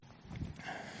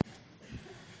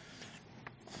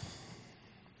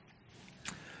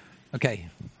Okay,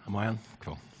 am I on?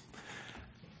 Cool.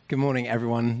 Good morning,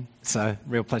 everyone. It's a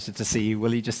real pleasure to see you.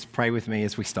 Will you just pray with me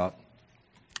as we start?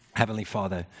 Heavenly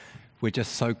Father, we're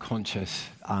just so conscious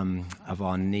of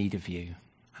our need of you.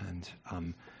 And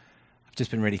I've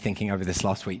just been really thinking over this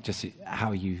last week, just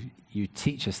how you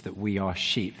teach us that we are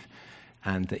sheep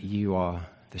and that you are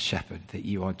the shepherd, that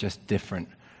you are just different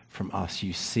from us.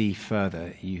 You see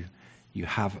further. You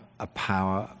have a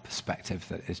power, a perspective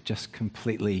that is just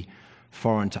completely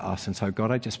foreign to us. And so,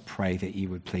 God, I just pray that you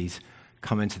would please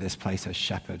come into this place as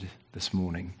shepherd this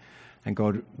morning. And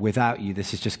God, without you,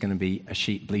 this is just going to be a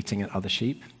sheep bleating at other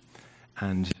sheep.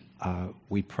 And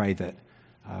we pray that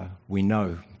we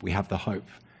know, we have the hope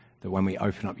that when we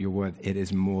open up your word, it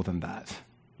is more than that.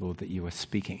 Lord, that you are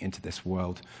speaking into this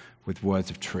world with words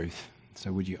of truth.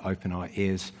 So would you open our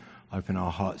ears, open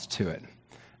our hearts to it,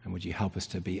 and would you help us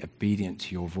to be obedient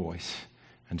to your voice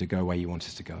and to go where you want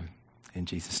us to go. In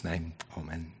Jesus' name,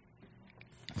 amen.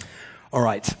 All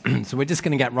right, so we're just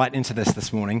going to get right into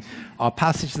this morning. Our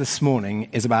passage this morning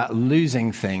is about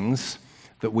losing things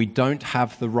that we don't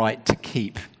have the right to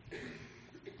keep.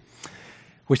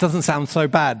 Which doesn't sound so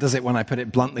bad, does it, when I put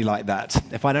it bluntly like that?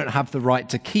 If I don't have the right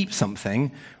to keep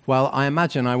something, well, I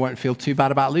imagine I won't feel too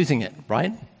bad about losing it,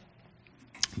 right?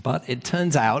 But it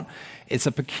turns out it's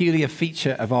a peculiar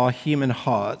feature of our human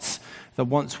hearts that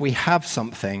once we have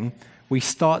something, we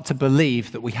start to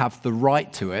believe that we have the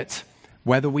right to it,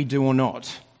 whether we do or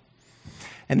not.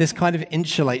 And this kind of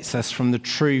insulates us from the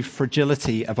true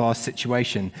fragility of our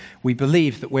situation. We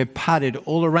believe that we're padded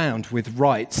all around with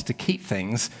rights to keep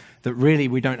things that really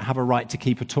we don't have a right to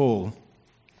keep at all.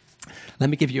 Let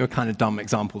me give you a kind of dumb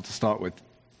example to start with.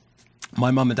 My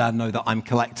mum and dad know that I'm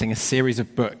collecting a series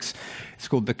of books. It's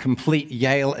called the Complete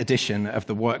Yale Edition of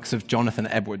the works of Jonathan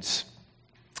Edwards.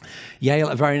 Yale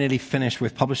are very nearly finished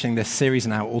with publishing this series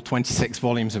now, all 26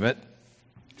 volumes of it,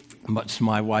 much to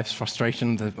my wife's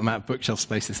frustration, the amount of bookshelf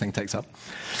space this thing takes up.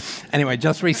 Anyway,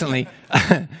 just recently,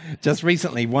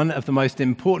 one of the most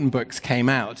important books came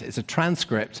out. It's a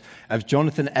transcript of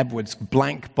Jonathan Edwards'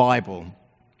 blank Bible,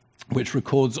 which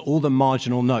records all the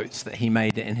marginal notes that he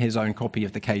made in his own copy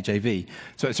of the KJV.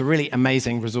 So it's a really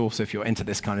amazing resource if you're into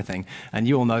this kind of thing, and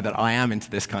you all know that I am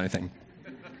into this kind of thing.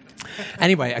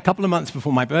 Anyway, a couple of months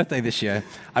before my birthday this year,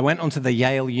 I went onto the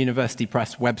Yale University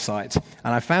Press website,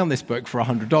 and I found this book for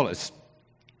 $100.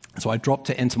 So I dropped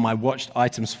it into my watched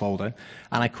items folder,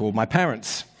 and I called my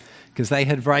parents, because they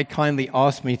had very kindly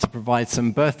asked me to provide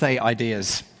some birthday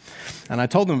ideas. And I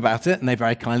told them about it, and they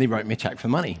very kindly wrote me a check for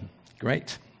money.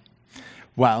 Great.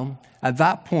 Well, at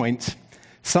that point,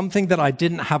 something that I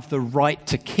didn't have the right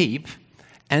to keep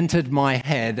entered my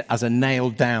head as a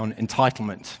nailed-down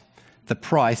entitlement. The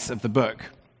price of the book.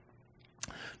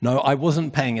 No, I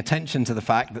wasn't paying attention to the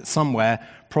fact that somewhere,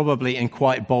 probably in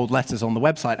quite bold letters on the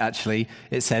website actually,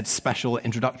 it said special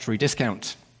introductory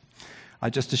discount. I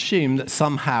just assumed that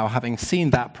somehow, having seen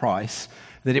that price,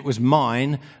 that it was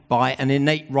mine by an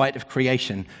innate right of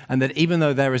creation, and that even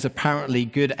though there is apparently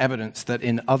good evidence that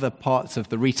in other parts of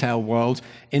the retail world,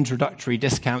 introductory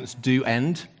discounts do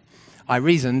end, I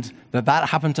reasoned that that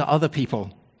happened to other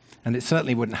people, and it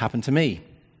certainly wouldn't happen to me.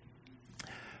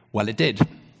 Well, it did.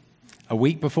 A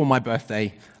week before my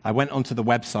birthday, I went onto the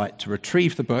website to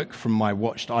retrieve the book from my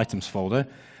watched items folder,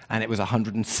 and it was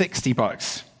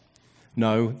 $160.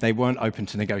 No, they weren't open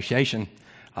to negotiation.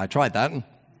 I tried that,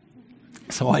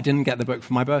 so I didn't get the book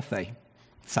for my birthday.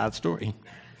 Sad story.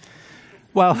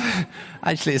 Well,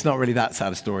 actually, it's not really that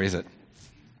sad a story, is it?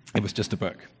 It was just a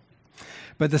book.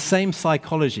 But the same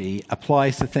psychology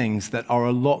applies to things that are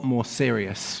a lot more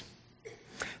serious.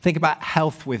 Think about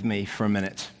health with me for a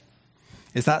minute.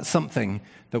 Is that something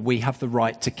that we have the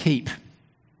right to keep?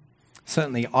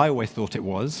 Certainly, I always thought it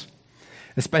was,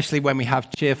 especially when we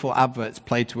have cheerful adverts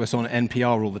played to us on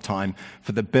NPR all the time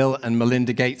for the Bill and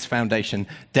Melinda Gates Foundation,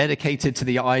 dedicated to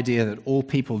the idea that all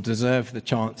people deserve the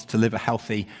chance to live a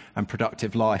healthy and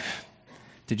productive life.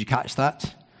 Did you catch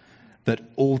that? That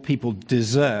all people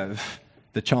deserve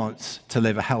the chance to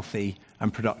live a healthy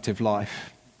and productive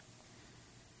life.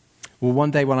 Well,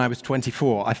 one day when I was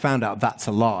 24, I found out that's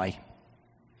a lie.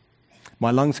 My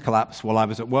lungs collapsed while I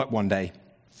was at work one day.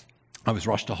 I was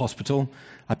rushed to hospital.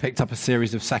 I picked up a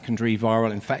series of secondary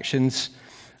viral infections.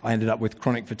 I ended up with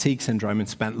chronic fatigue syndrome and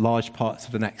spent large parts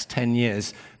of the next 10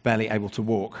 years barely able to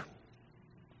walk.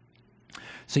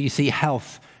 So you see,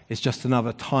 health is just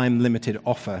another time-limited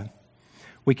offer.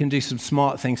 We can do some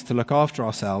smart things to look after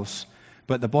ourselves,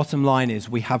 but the bottom line is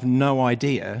we have no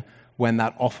idea when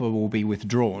that offer will be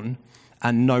withdrawn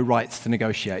and no rights to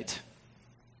negotiate.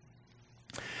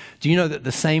 Do you know that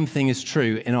the same thing is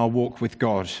true in our walk with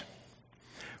God?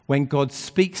 When God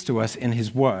speaks to us in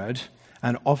his word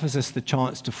and offers us the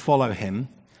chance to follow him,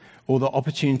 or the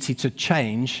opportunity to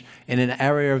change in an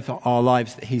area of our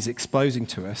lives that he's exposing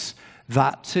to us,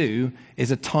 that too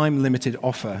is a time-limited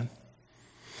offer.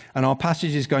 And our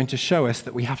passage is going to show us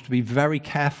that we have to be very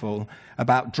careful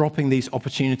about dropping these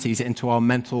opportunities into our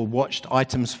mental watched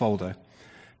items folder,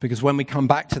 because when we come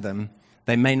back to them,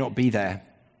 they may not be there.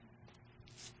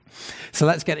 So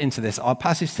let's get into this. Our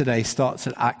passage today starts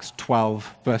at Acts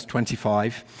 12, verse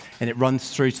 25, and it runs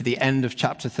through to the end of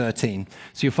chapter 13.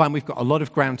 So you'll find we've got a lot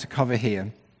of ground to cover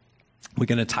here. We're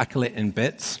going to tackle it in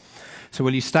bits. So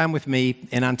will you stand with me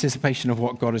in anticipation of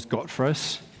what God has got for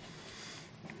us?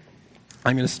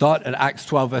 I'm going to start at Acts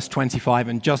 12, verse 25,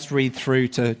 and just read through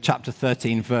to chapter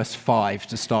 13, verse 5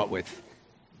 to start with.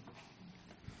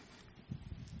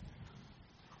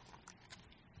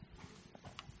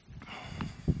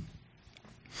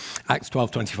 Acts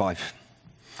 12:25.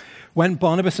 When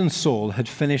Barnabas and Saul had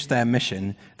finished their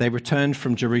mission, they returned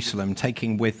from Jerusalem,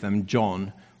 taking with them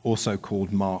John, also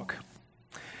called Mark.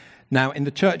 Now in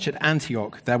the church at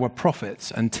Antioch there were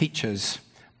prophets and teachers: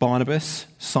 Barnabas,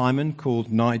 Simon called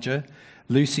Niger,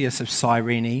 Lucius of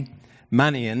Cyrene,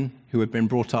 Manaen, who had been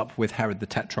brought up with Herod the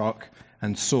Tetrarch,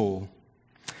 and Saul.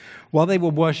 While they were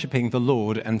worshipping the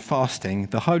Lord and fasting,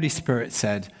 the Holy Spirit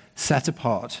said, "Set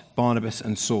apart Barnabas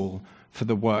and Saul for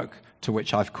the work to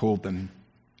which I've called them."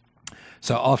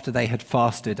 So after they had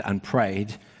fasted and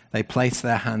prayed, they placed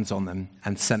their hands on them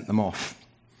and sent them off.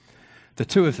 The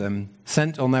two of them,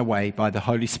 sent on their way by the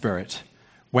Holy Spirit,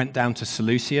 went down to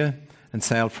Seleucia and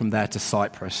sailed from there to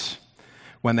Cyprus.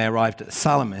 When they arrived at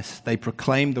Salamis, they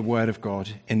proclaimed the word of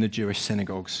God in the Jewish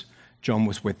synagogues. John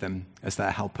was with them as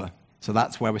their helper. So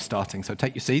that's where we're starting. So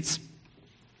take your seats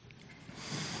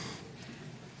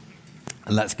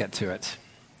and let's get to it.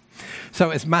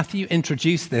 So as Matthew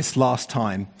introduced this last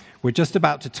time, we're just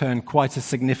about to turn quite a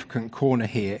significant corner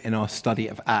here in our study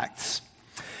of Acts.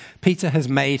 Peter has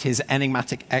made his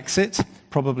enigmatic exit,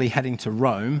 probably heading to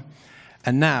Rome,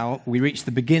 and now we reach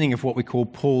the beginning of what we call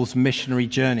Paul's missionary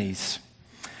journeys.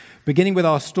 Beginning with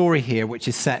our story here, which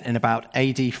is set in about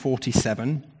AD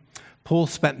 47, Paul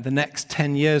spent the next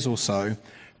 10 years or so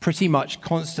pretty much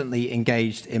constantly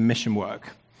engaged in mission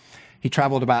work. He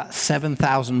traveled about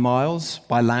 7,000 miles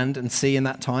by land and sea in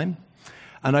that time.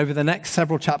 And over the next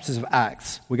several chapters of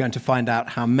Acts, we're going to find out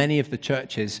how many of the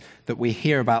churches that we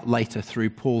hear about later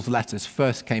through Paul's letters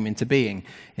first came into being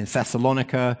in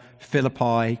Thessalonica,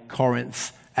 Philippi,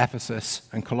 Corinth, Ephesus,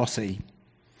 and Colossae.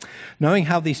 Knowing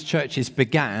how these churches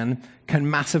began can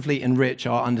massively enrich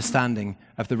our understanding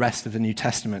of the rest of the New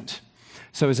Testament.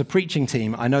 So as a preaching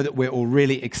team, I know that we're all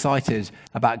really excited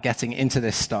about getting into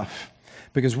this stuff,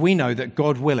 because we know that,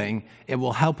 God willing, it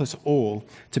will help us all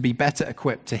to be better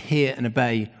equipped to hear and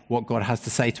obey what God has to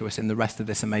say to us in the rest of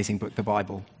this amazing book, the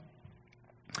Bible.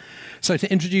 So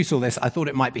to introduce all this, I thought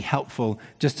it might be helpful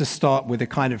just to start with a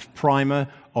kind of primer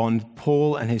on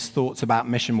Paul and his thoughts about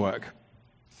mission work.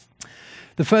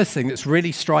 The first thing that's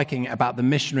really striking about the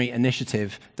missionary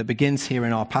initiative that begins here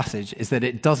in our passage is that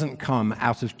it doesn't come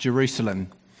out of Jerusalem.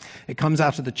 It comes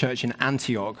out of the church in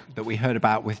Antioch that we heard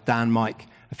about with Dan Mike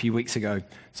a few weeks ago.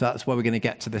 So that's where we're going to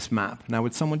get to this map. Now,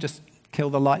 would someone just kill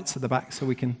the lights at the back so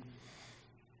we can...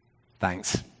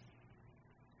 Thanks.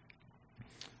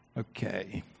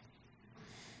 Okay.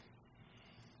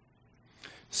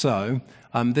 So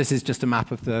this is just a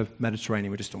map of the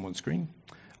Mediterranean. We're just on one screen.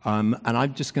 And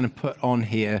I'm just going to put on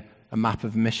here a map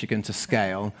of Michigan to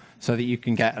scale so that you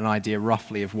can get an idea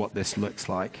roughly of what this looks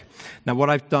like. Now, what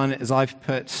I've done is I've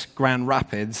put Grand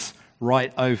Rapids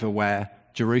right over where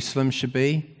Jerusalem should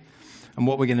be. And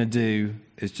what we're going to do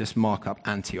is just mark up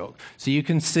Antioch. So you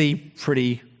can see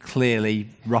pretty clearly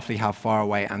roughly how far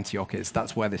away Antioch is.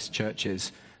 That's where this church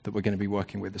is that we're going to be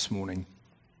working with this morning.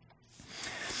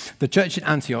 The church in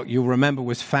Antioch, you'll remember,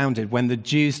 was founded when the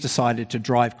Jews decided to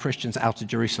drive Christians out of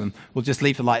Jerusalem. We'll just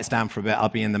leave the lights down for a bit. I'll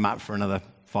be in the map for another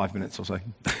 5 minutes or so.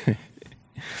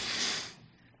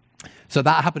 So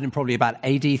that happened in probably about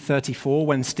AD 34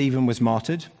 when Stephen was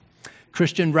martyred.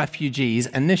 Christian refugees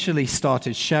initially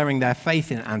started sharing their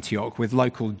faith in Antioch with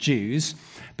local Jews,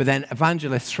 but then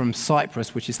evangelists from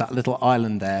Cyprus, which is that little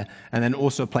island there, and then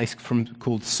also a place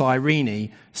called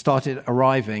Cyrene, started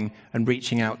arriving and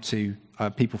reaching out to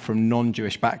people from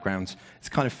non-Jewish backgrounds. It's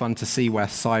kind of fun to see where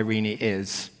Cyrene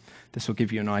is. This will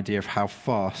give you an idea of how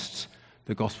fast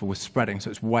the gospel was spreading. So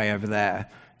it's way over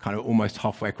there, kind of almost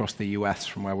halfway across the US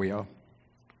from where we are.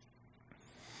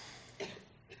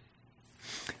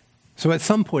 So at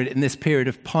some point in this period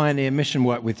of pioneer mission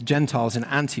work with Gentiles in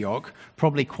Antioch,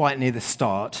 probably quite near the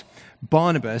start,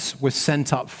 Barnabas was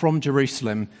sent up from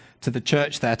Jerusalem to the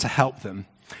church there to help them.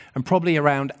 And probably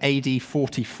around AD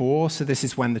 44, so this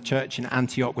is when the church in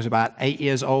Antioch was about 8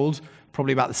 years old,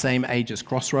 probably about the same age as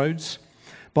Crossroads,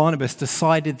 Barnabas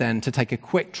decided then to take a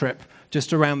quick trip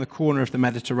just around the corner of the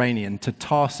Mediterranean to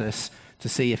Tarsus to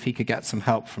see if he could get some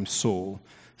help from Saul.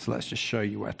 So let's just show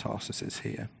you where Tarsus is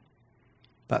here.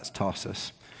 That's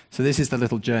Tarsus. So this is the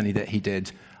little journey that he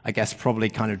did, I guess probably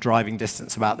kind of driving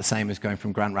distance about the same as going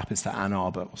from Grand Rapids to Ann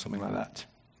Arbor or something like that.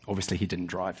 Obviously he didn't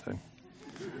drive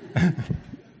though.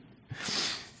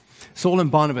 Saul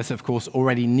and Barnabas, of course,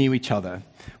 already knew each other.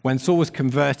 When Saul was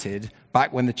converted,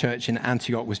 back when the church in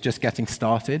Antioch was just getting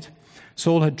started,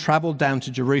 Saul had traveled down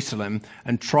to Jerusalem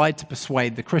and tried to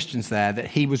persuade the Christians there that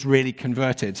he was really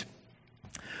converted.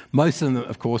 Most of them,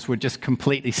 of course, were just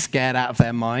completely scared out of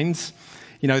their minds.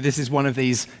 You know, this is one of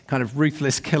these kind of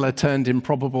ruthless killer turned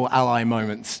improbable ally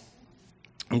moments,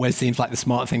 where it seems like the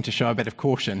smart thing to show a bit of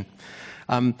caution.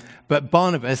 But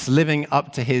Barnabas, living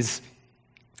up to his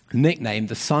nickname,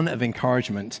 the Son of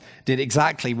Encouragement, did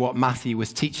exactly what Matthew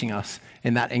was teaching us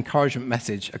in that encouragement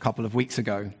message a couple of weeks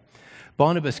ago.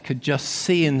 Barnabas could just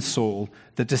see in Saul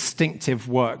the distinctive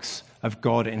works of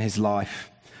God in his life.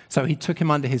 So he took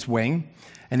him under his wing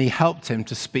and he helped him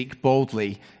to speak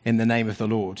boldly in the name of the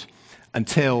Lord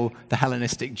until the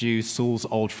Hellenistic Jews, Saul's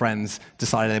old friends,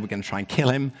 decided they were going to try and kill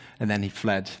him, and then he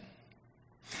fled.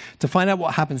 To find out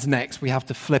what happens next, we have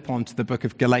to flip on to the book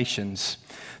of Galatians.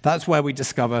 That's where we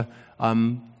discover,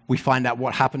 we find out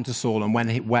what happened to Saul and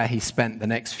where he spent the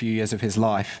next few years of his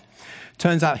life.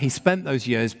 Turns out he spent those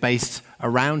years based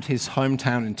around his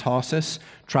hometown in Tarsus,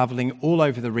 traveling all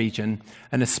over the region,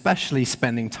 and especially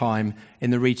spending time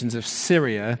in the regions of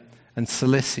Syria and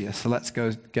Cilicia. So let's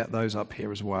go get those up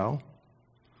here as well.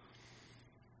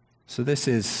 So this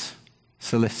is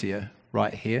Cilicia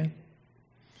right here,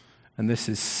 and this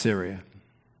is Syria,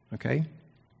 okay?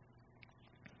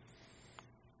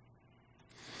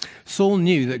 Saul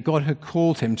knew that God had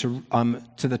called him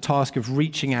to the task of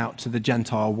reaching out to the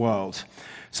Gentile world.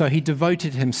 So he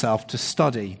devoted himself to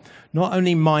study, not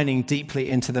only mining deeply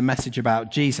into the message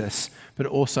about Jesus, but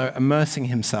also immersing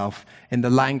himself in the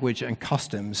language and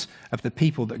customs of the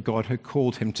people that God had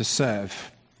called him to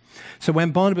serve. So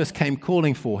when Barnabas came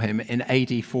calling for him in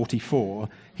AD 44,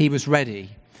 he was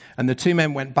ready. And the two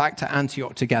men went back to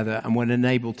Antioch together and were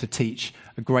enabled to teach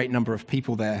a great number of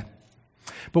people there.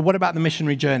 But what about the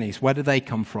missionary journeys? Where did they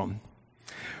come from?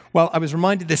 Well, I was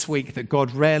reminded this week that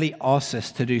God rarely asks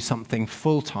us to do something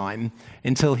full-time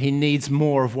until he needs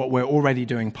more of what we're already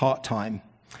doing part-time.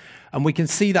 And we can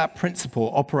see that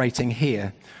principle operating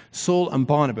here. Saul and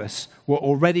Barnabas were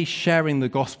already sharing the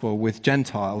gospel with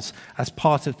Gentiles as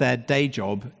part of their day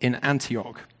job in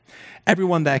Antioch.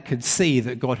 Everyone there could see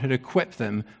that God had equipped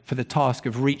them for the task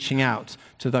of reaching out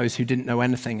to those who didn't know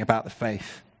anything about the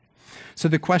faith. So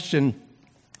the question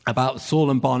about Saul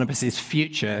and Barnabas'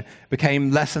 future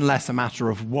became less and less a matter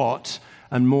of what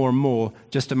and more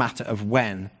just a matter of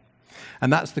when.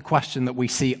 And that's the question that we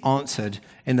see answered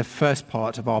in the first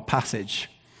part of our passage.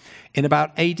 In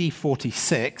about AD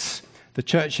 46, the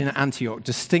church in Antioch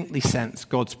distinctly sensed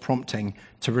God's prompting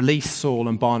to release Saul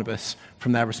and Barnabas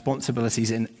from their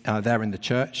responsibilities there in the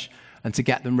church and to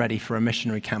get them ready for a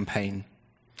missionary campaign.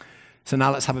 So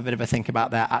now let's have a bit of a think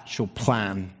about their actual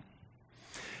plan.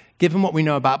 Given what we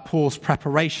know about Paul's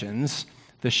preparations,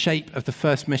 the shape of the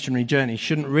first missionary journey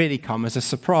shouldn't really come as a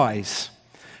surprise.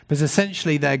 Because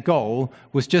essentially their goal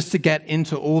was just to get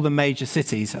into all the major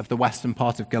cities of the western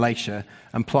part of Galatia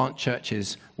and plant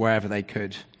churches wherever they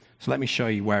could. So let me show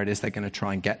you where it is they're going to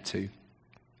try and get to.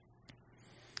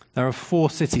 There are 4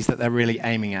 cities that they're really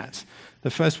aiming at. The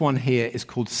first one here is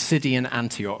called Syrian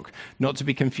Antioch, not to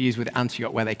be confused with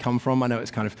Antioch where they come from. I know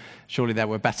it's kind of, surely there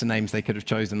were better names they could have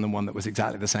chosen than one that was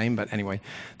exactly the same, but anyway,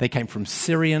 they came from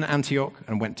Syrian Antioch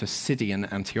and went to Syrian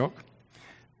Antioch.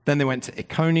 Then they went to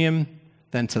Iconium,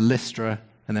 then to Lystra,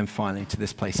 and then finally to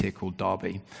this place here called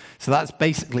Derbe. So that's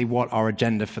basically what our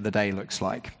agenda for the day looks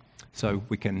like. So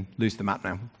we can lose the map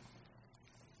now.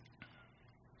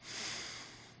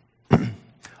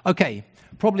 Okay,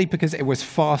 probably because it was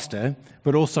faster,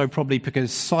 but also probably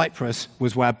because Cyprus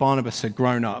was where Barnabas had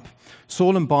grown up.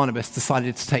 Saul and Barnabas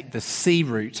decided to take the sea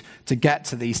route to get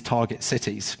to these target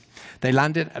cities. They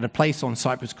landed at a place on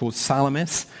Cyprus called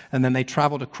Salamis, and then they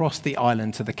traveled across the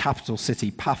island to the capital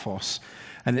city, Paphos.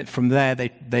 And from there,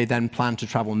 they then planned to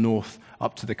travel north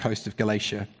up to the coast of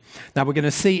Galatia. Now, we're going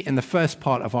to see in the first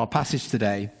part of our passage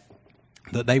today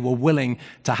that they were willing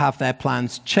to have their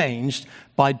plans changed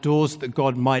by doors that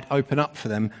God might open up for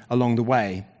them along the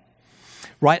way.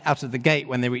 Right out of the gate,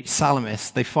 when they reach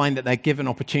Salamis, they find that they're given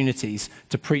opportunities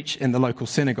to preach in the local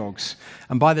synagogues.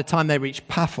 And by the time they reach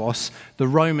Paphos, the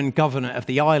Roman governor of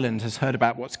the island has heard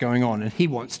about what's going on, and he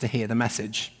wants to hear the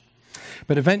message.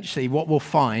 But eventually, what we'll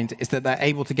find is that they're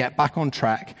able to get back on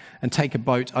track and take a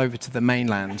boat over to the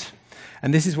mainland.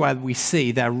 And this is where we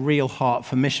see their real heart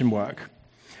for mission work.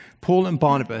 Paul and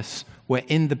Barnabas were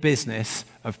in the business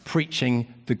of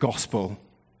preaching the gospel.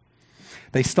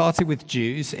 They started with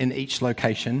Jews in each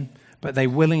location, but they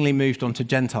willingly moved on to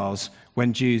Gentiles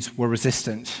when Jews were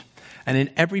resistant. And in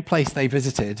every place they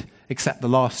visited, except the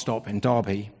last stop in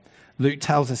Derbe, Luke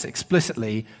tells us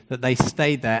explicitly that they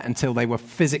stayed there until they were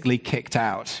physically kicked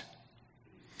out.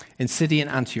 In Pisidian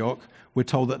Antioch, we're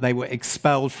told that they were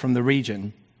expelled from the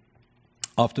region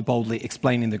after boldly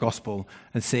explaining the gospel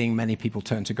and seeing many people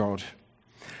turn to God.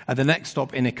 At the next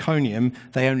stop in Iconium,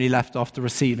 they only left after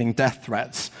receiving death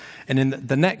threats. And in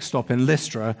the next stop in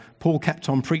Lystra, Paul kept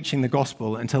on preaching the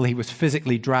gospel until he was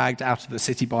physically dragged out of the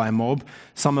city by a mob,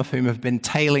 some of whom have been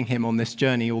tailing him on this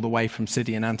journey all the way from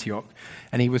Pisidian Antioch.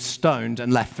 And he was stoned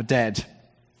and left for dead.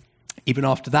 Even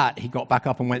after that, he got back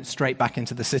up and went straight back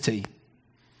into the city.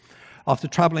 After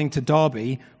traveling to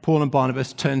Derbe, Paul and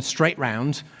Barnabas turned straight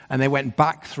round and they went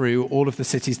back through all of the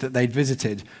cities that they'd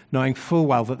visited, knowing full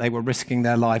well that they were risking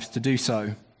their lives to do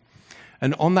so.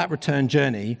 And on that return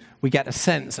journey, we get a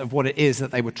sense of what it is that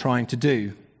they were trying to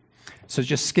do. So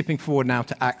just skipping forward now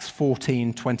to Acts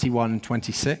 14, 21, and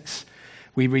 26,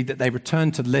 we read that they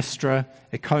returned to Lystra,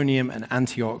 Iconium, and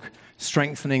Antioch,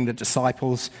 strengthening the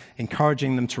disciples,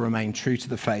 encouraging them to remain true to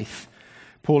the faith.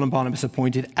 Paul and Barnabas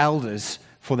appointed elders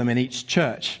for them in each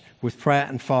church, with prayer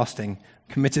and fasting,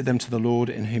 committed them to the Lord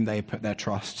in whom they had put their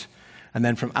trust. And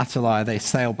then from Attalia they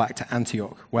sailed back to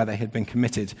Antioch, where they had been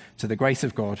committed to the grace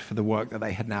of God for the work that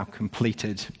they had now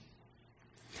completed.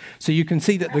 So you can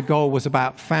see that the goal was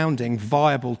about founding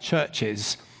viable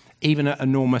churches, even at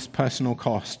enormous personal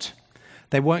cost.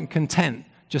 They weren't content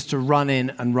just to run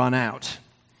in and run out.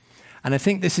 And I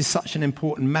think this is such an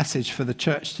important message for the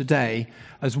church today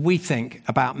as we think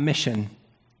about mission.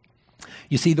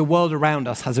 You see, the world around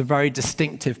us has a very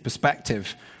distinctive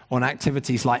perspective on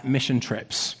activities like mission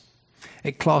trips.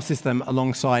 It classes them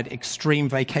alongside extreme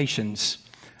vacations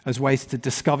as ways to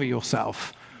discover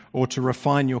yourself or to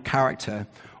refine your character,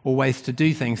 or ways to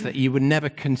do things that you would never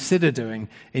consider doing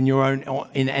in your own or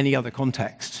in any other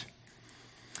context.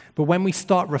 But when we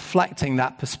start reflecting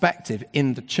that perspective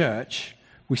in the church,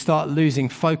 we start losing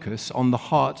focus on the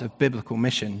heart of biblical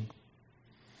mission.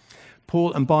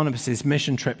 Paul and Barnabas'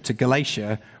 mission trip to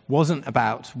Galatia wasn't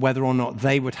about whether or not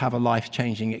they would have a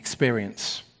life-changing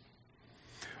experience.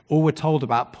 All we're told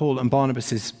about Paul and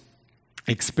Barnabas'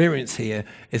 experience here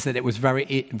is that it was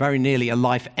very, very nearly a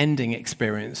life-ending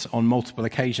experience on multiple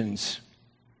occasions.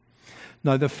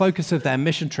 No, the focus of their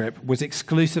mission trip was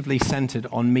exclusively centered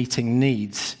on meeting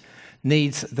needs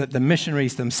that the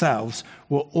missionaries themselves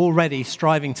were already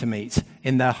striving to meet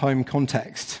in their home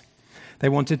context. They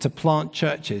wanted to plant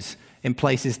churches in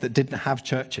places that didn't have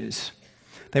churches.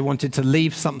 They wanted to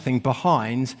leave something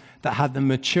behind that had the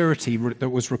maturity that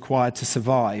was required to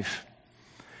survive.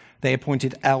 They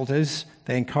appointed elders,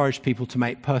 they encouraged people to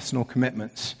make personal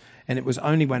commitments, and it was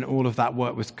only when all of that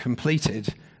work was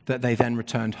completed that they then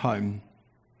returned home.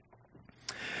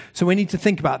 So we need to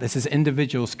think about this as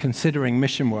individuals considering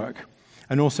mission work,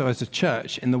 and also as a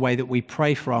church in the way that we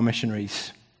pray for our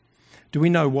missionaries. Do we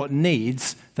know what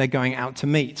needs they're going out to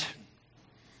meet?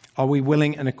 Are we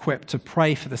willing and equipped to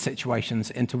pray for the situations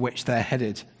into which they're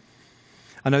headed?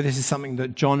 I know this is something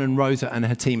that John and Rosa and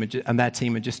their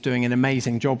team are just doing an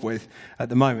amazing job with at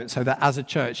the moment, so that as a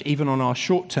church, even on our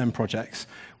short-term projects,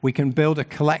 we can build a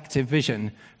collective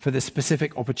vision for the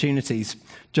specific opportunities,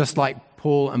 just like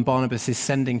Paul and Barnabas'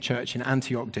 sending church in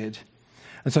Antioch did,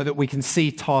 and so that we can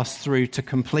see tasks through to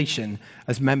completion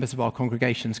as members of our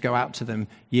congregations go out to them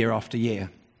year after year.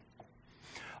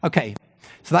 Okay.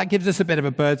 So that gives us a bit of a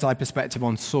bird's eye perspective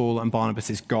on Saul and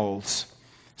Barnabas' goals.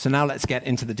 So now let's get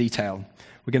into the detail.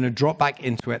 We're going to drop back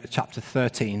into it at chapter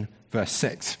 13, verse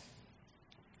 6.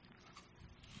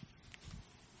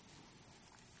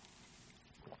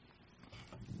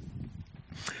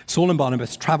 Saul and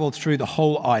Barnabas traveled through the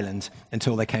whole island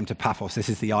until they came to Paphos. This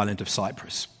is the island of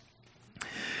Cyprus.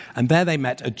 And there they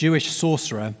met a Jewish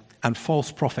sorcerer and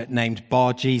false prophet named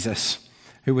Bar-Jesus,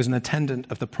 who was an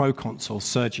attendant of the proconsul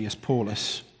Sergius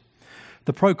Paulus.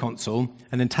 The proconsul,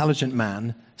 an intelligent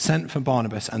man, sent for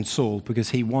Barnabas and Saul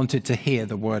because he wanted to hear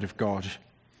the word of God.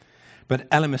 But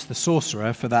Elymas the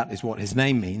sorcerer, for that is what his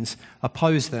name means,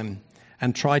 opposed them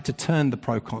and tried to turn the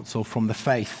proconsul from the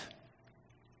faith.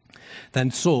 Then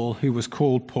Saul, who was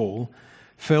called Paul,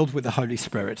 filled with the Holy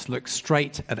Spirit, looked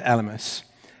straight at Elymas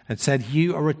and said,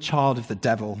 "You are a child of the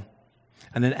devil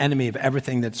and an enemy of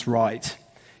everything that's right.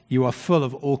 You are full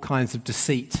of all kinds of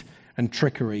deceit and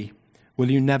trickery.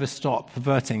 Will you never stop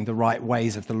perverting the right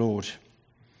ways of the Lord?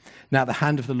 Now the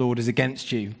hand of the Lord is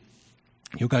against you.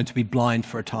 You're going to be blind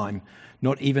for a time,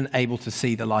 not even able to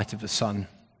see the light of the sun."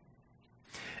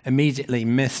 Immediately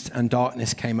mist and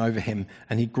darkness came over him,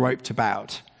 and he groped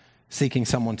about, seeking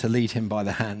someone to lead him by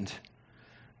the hand.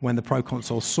 When the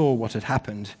proconsul saw what had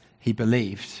happened, he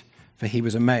believed, for he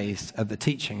was amazed at the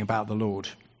teaching about the Lord.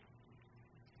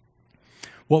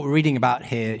 What we're reading about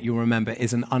here, you'll remember,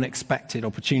 is an unexpected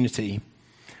opportunity.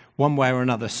 One way or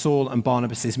another, Saul and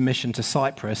Barnabas' mission to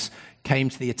Cyprus came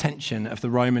to the attention of the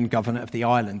Roman governor of the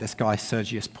island, this guy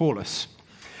Sergius Paulus.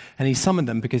 And he summoned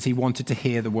them because he wanted to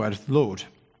hear the word of the Lord.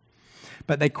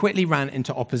 But they quickly ran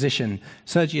into opposition.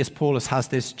 Sergius Paulus has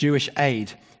this Jewish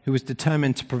aide who was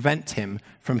determined to prevent him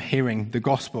from hearing the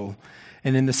gospel.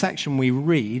 And in the section we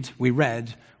read,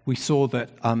 we saw that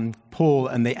Paul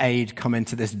and the aide come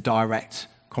into this direct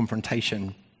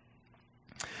confrontation.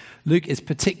 Luke is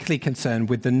particularly concerned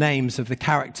with the names of the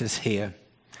characters here.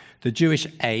 The Jewish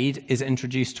aide is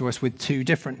introduced to us with two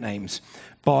different names.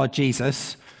 Bar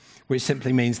Jesus, which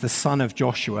simply means the son of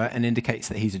Joshua and indicates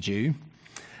that he's a Jew.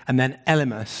 And then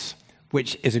Elymas,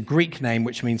 which is a Greek name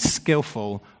which means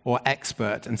skillful or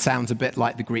expert and sounds a bit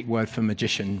like the Greek word for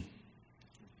magician.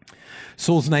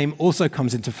 Saul's name also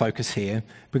comes into focus here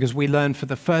because we learn for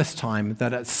the first time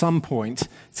that at some point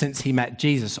since he met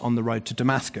Jesus on the road to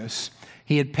Damascus,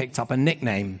 he had picked up a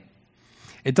nickname.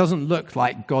 It doesn't look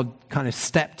like God kind of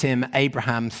stepped in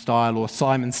Abraham style or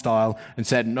Simon style and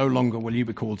said, "No longer will you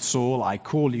be called Saul, I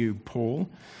call you Paul."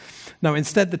 No,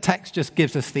 instead the text just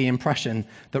gives us the impression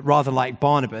that rather like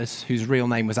Barnabas, whose real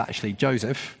name was actually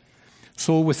Joseph,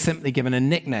 Saul was simply given a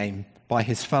nickname by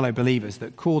his fellow believers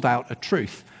that called out a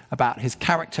truth about his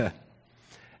character.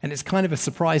 And it's kind of a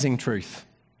surprising truth,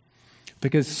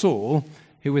 because Saul,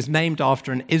 who was named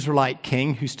after an Israelite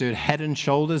king who stood head and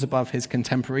shoulders above his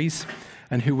contemporaries,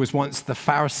 and who was once the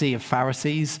Pharisee of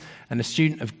Pharisees and a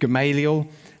student of Gamaliel,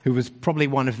 who was probably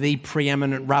one of the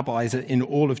preeminent rabbis in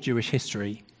all of Jewish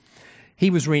history, he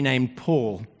was renamed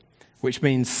Paul, which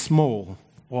means small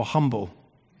or humble.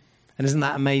 And isn't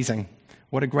that amazing?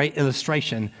 What a great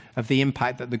illustration of the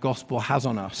impact that the gospel has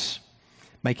on us,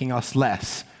 making us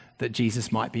less that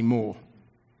Jesus might be more.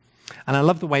 And I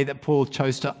love the way that Paul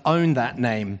chose to own that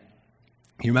name.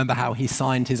 You remember how he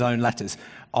signed his own letters?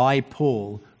 "I,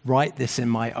 Paul, write this in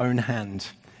my own hand."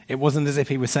 It wasn't as if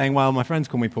he was saying, "Well, my friends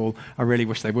call me Paul. I really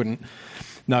wish they wouldn't."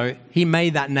 No, he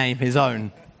made that name his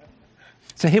own.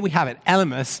 So here we have it,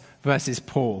 Elymas versus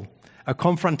Paul, a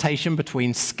confrontation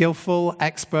between skillful,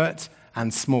 expert,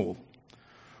 and small.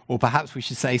 Or perhaps we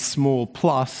should say small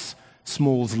plus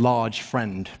small's large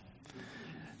friend.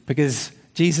 Because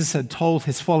Jesus had told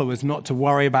his followers not to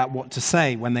worry about what to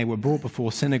say when they were brought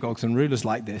before synagogues and rulers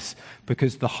like this,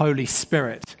 because the Holy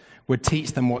Spirit would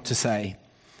teach them what to say.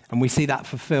 And we see that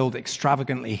fulfilled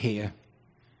extravagantly here.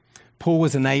 Paul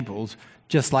was enabled,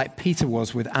 just like Peter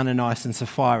was with Ananias and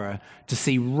Sapphira, to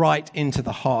see right into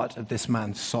the heart of this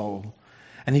man's soul.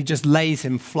 And he just lays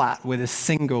him flat with a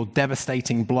single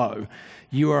devastating blow.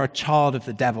 "You are a child of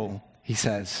the devil," he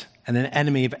says, "and an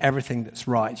enemy of everything that's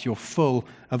right. You're full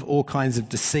of all kinds of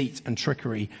deceit and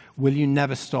trickery. Will you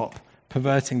never stop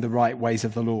perverting the right ways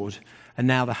of the Lord? And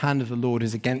now the hand of the Lord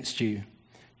is against you.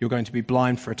 You're going to be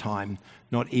blind for a time,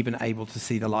 not even able to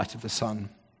see the light of the sun."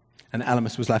 And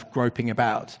Elymas was left groping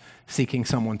about, seeking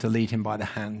someone to lead him by the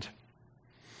hand.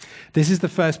 This is the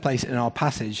first place in our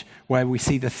passage where we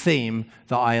see the theme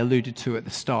that I alluded to at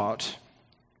the start.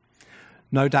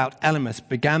 No doubt Elymas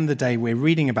began the day we're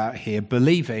reading about here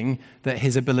believing that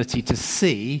his ability to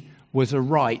see was a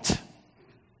right,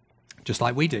 just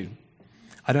like we do.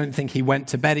 I don't think he went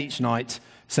to bed each night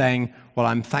saying, "Well,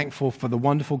 I'm thankful for the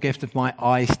wonderful gift of my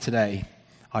eyes today.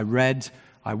 I read,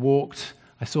 I walked,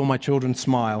 I saw my children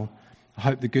smile. I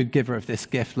hope the good giver of this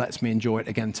gift lets me enjoy it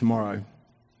again tomorrow."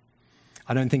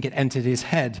 I don't think it entered his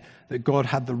head that God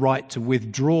had the right to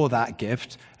withdraw that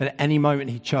gift at any moment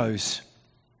he chose.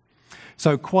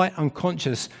 So quite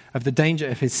unconscious of the danger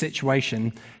of his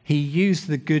situation, he used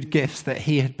the good gifts that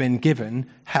he had been given,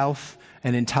 health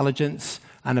and intelligence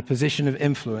and a position of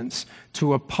influence,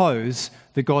 to oppose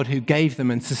the God who gave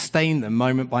them and sustained them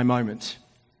moment by moment.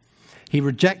 He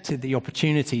rejected the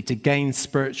opportunity to gain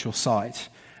spiritual sight,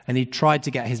 and he tried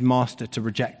to get his master to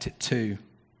reject it too.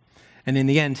 And in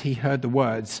the end, he heard the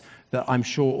words that I'm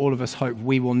sure all of us hope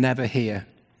we will never hear.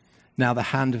 "Now the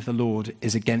hand of the Lord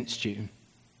is against you."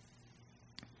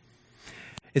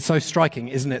 It's so striking,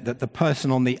 isn't it, that the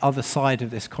person on the other side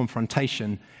of this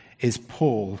confrontation is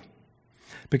Paul.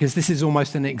 Because this is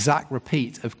almost an exact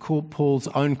repeat of Paul's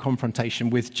own confrontation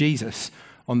with Jesus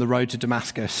on the road to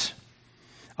Damascus.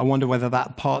 I wonder whether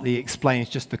that partly explains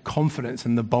just the confidence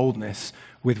and the boldness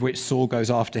with which Saul goes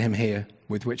after him here,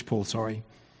 Paul.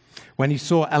 When he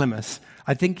saw Elymas,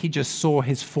 I think he just saw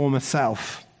his former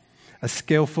self, a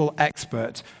skillful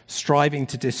expert striving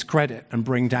to discredit and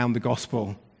bring down the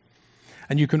gospel.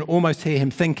 And you can almost hear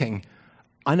him thinking,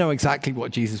 I know exactly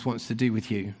what Jesus wants to do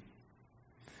with you.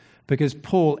 Because for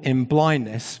Paul in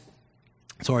blindness,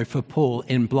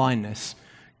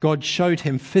 God showed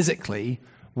him physically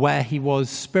where he was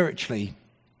spiritually.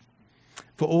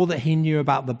 For all that he knew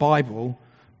about the Bible,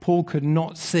 Paul could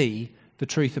not see the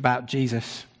truth about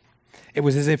Jesus. It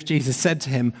was as if Jesus said to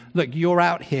him, look, you're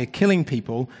out here killing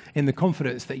people in the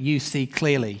confidence that you see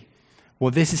clearly.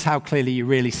 Well, this is how clearly you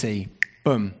really see.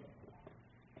 Boom.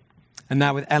 And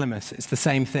now with Elymas, it's the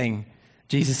same thing.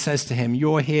 Jesus says to him,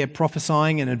 you're here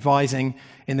prophesying and advising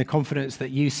in the confidence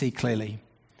that you see clearly.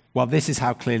 Well, this is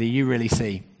how clearly you really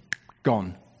see.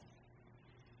 Gone.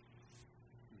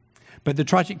 But the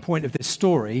tragic point of this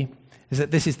story is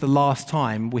that this is the last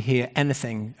time we hear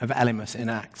anything of Elymas in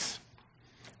Acts.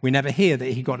 We never hear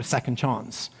that he got a second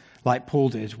chance, like Paul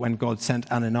did when God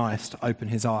sent Ananias to open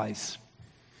his eyes.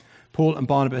 Paul and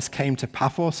Barnabas came to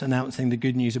Paphos announcing the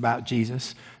good news about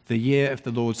Jesus, the year of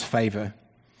the Lord's favor.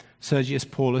 Sergius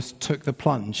Paulus took the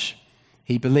plunge.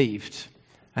 He believed,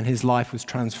 and his life was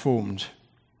transformed.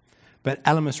 But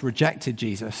Elymas rejected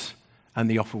Jesus, and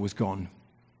the offer was gone.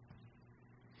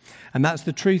 And that's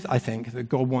the truth, I think, that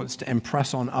God wants to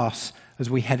impress on us as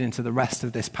we head into the rest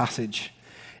of this passage.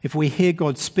 If we hear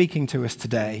God speaking to us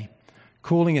today,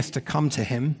 calling us to come to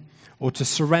him, or to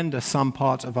surrender some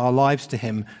part of our lives to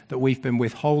him that we've been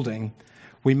withholding,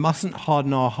 we mustn't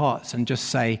harden our hearts and just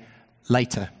say,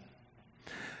 later.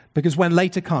 Because when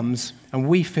later comes and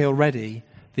we feel ready,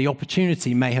 the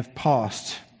opportunity may have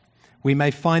passed. We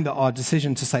may find that our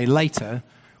decision to say later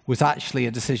was actually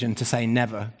a decision to say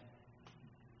never.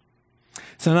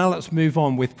 So now let's move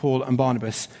on with Paul and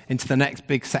Barnabas into the next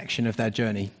big section of their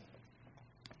journey.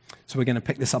 So we're going to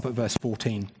pick this up at verse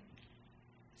 14.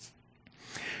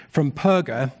 From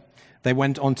Perga, they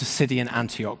went on to Pisidian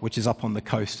Antioch, which is up on the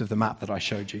coast of the map that I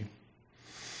showed you.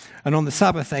 And on the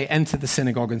Sabbath, they entered the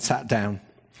synagogue and sat down.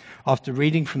 After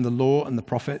reading from the law and the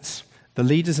prophets, the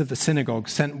leaders of the synagogue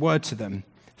sent word to them,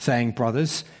 saying,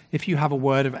 brothers, if you have a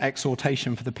word of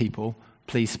exhortation for the people,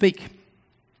 please speak.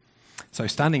 So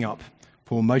standing up,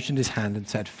 Paul motioned his hand and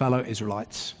said, fellow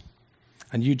Israelites,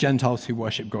 and you Gentiles who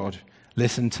worship God,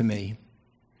 listen to me.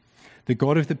 The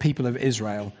God of the people of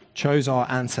Israel chose our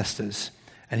ancestors,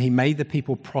 and he made the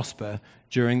people prosper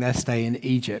during their stay in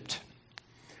Egypt.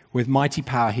 With mighty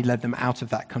power, he led them out of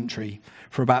that country.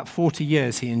 For about 40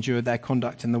 years, he endured their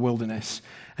conduct in the wilderness,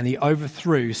 and he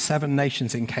overthrew 7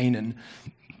 nations in Canaan,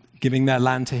 giving their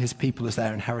land to his people as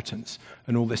their inheritance.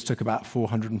 And all this took about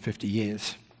 450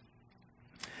 years.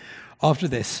 After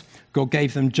this, God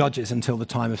gave them judges until the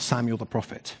time of Samuel the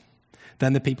prophet.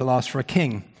 Then the people asked for a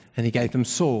king, and he gave them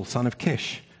Saul, son of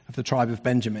Kish, of the tribe of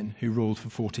Benjamin, who ruled for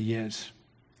 40 years.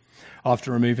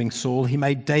 After removing Saul, he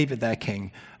made David their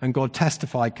king, and God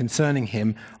testified concerning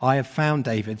him, I have found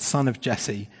David, son of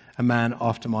Jesse, a man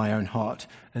after my own heart,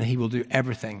 and he will do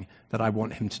everything that I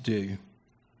want him to do.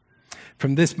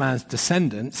 From this man's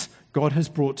descendants, God has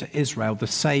brought to Israel the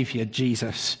Savior,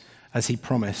 Jesus, as he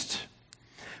promised.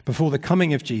 Before the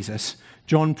coming of Jesus,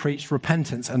 John preached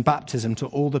repentance and baptism to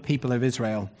all the people of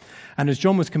Israel. And as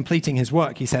John was completing his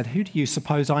work, he said, who do you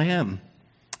suppose I am?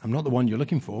 I'm not the one you're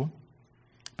looking for.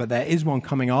 But there is one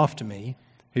coming after me,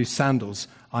 whose sandals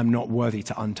I'm not worthy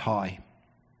to untie.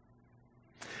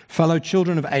 Fellow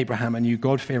children of Abraham and you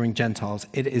God-fearing Gentiles,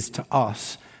 it is to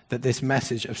us that this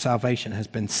message of salvation has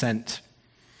been sent.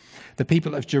 The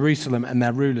people of Jerusalem and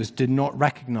their rulers did not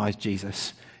recognize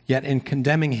Jesus, yet in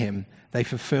condemning him, they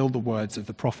fulfilled the words of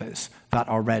the prophets that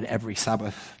are read every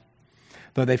Sabbath.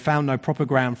 Though they found no proper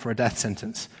ground for a death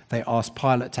sentence, they asked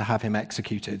Pilate to have him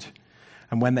executed.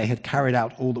 And when they had carried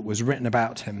out all that was written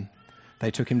about him, they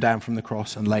took him down from the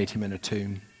cross and laid him in a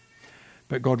tomb.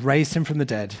 But God raised him from the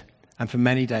dead, and for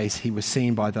many days he was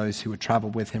seen by those who had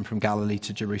traveled with him from Galilee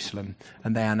to Jerusalem,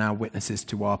 and they are now witnesses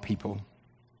to our people.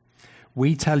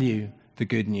 We tell you the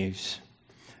good news,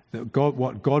 that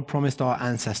what God promised our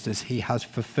ancestors, he has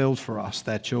fulfilled for us,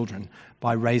 their children,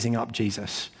 by raising up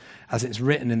Jesus. As it's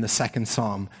written in the 2nd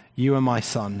Psalm, you are my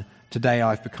son, today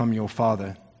I've become your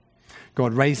father.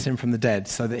 God raised him from the dead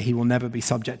so that he will never be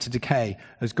subject to decay.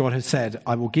 As God has said,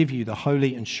 I will give you the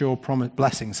holy and sure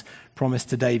blessings promised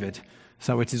to David.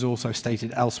 so it is also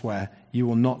stated elsewhere, you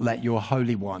will not let your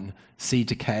Holy One see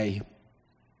decay.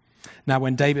 Now,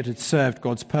 when David had served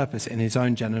God's purpose in his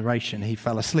own generation, he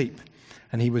fell asleep,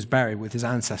 and he was buried with his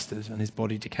ancestors, and his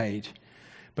body decayed.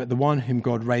 But the one whom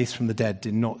God raised from the dead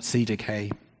did not see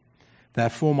decay.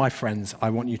 Therefore, my friends, I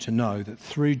want you to know that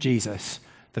through Jesus,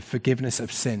 the forgiveness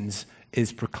of sins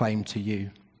is proclaimed to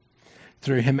you.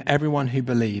 Through him, everyone who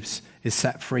believes is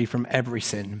set free from every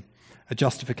sin, a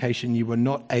justification you were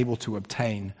not able to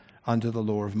obtain under the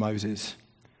law of Moses.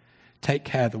 Take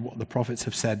care that what the prophets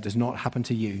have said does not happen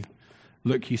to you.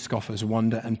 Look, you scoffers,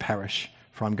 wonder and perish,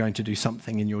 for I'm going to do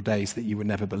something in your days that you would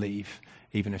never believe,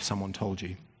 even if someone told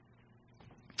you.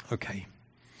 Okay.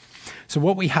 So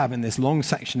what we have in this long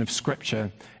section of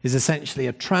Scripture is essentially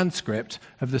a transcript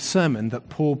of the sermon that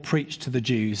Paul preached to the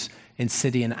Jews in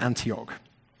Syrian Antioch.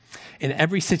 In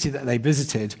every city that they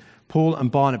visited, Paul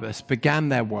and Barnabas began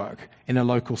their work in a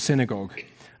local synagogue.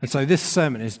 And so this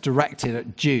sermon is directed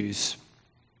at Jews.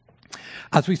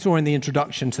 As we saw in the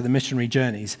introduction to the missionary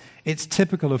journeys, it's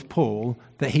typical of Paul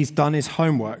that he's done his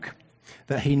homework,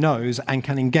 that he knows and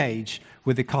can engage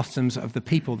with the customs of the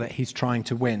people that he's trying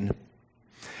to win.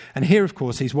 And here, of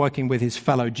course, he's working with his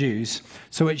fellow Jews,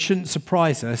 so it shouldn't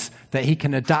surprise us that he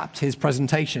can adapt his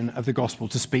presentation of the gospel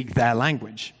to speak their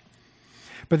language.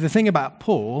 But the thing about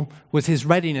Paul was his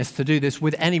readiness to do this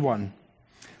with anyone.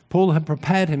 Paul had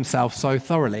prepared himself so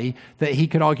thoroughly that he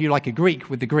could argue like a Greek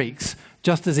with the Greeks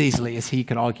just as easily as he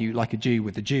could argue like a Jew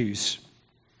with the Jews.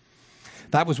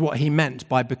 That was what he meant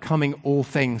by becoming all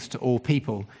things to all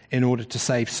people in order to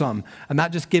save some. And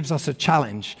that just gives us a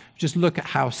challenge. Just look at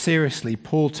how seriously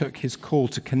Paul took his call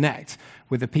to connect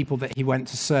with the people that he went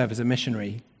to serve as a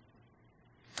missionary.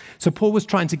 So Paul was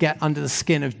trying to get under the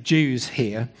skin of Jews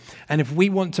here. And if we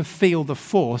want to feel the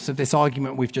force of this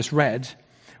argument we've just read,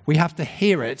 we have to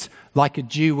hear it like a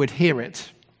Jew would hear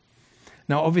it.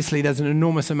 Now, obviously, there's an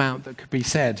enormous amount that could be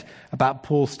said about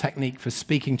Paul's technique for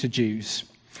speaking to Jews.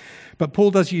 But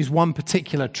Paul does use one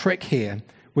particular trick here,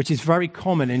 which is very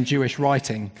common in Jewish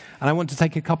writing. And I want to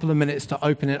take a couple of minutes to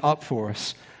open it up for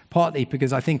us, partly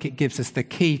because I think it gives us the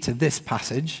key to this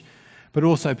passage, but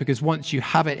also because once you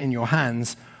have it in your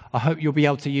hands, I hope you'll be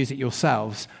able to use it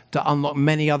yourselves to unlock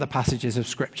many other passages of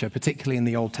Scripture, particularly in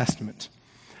the Old Testament.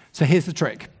 So here's the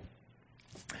trick.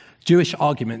 Jewish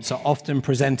arguments are often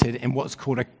presented in what's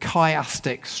called a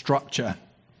chiastic structure.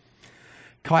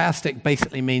 Chiastic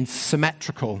basically means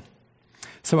symmetrical.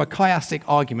 So a chiastic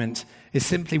argument is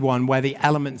simply one where the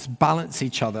elements balance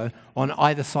each other on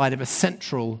either side of a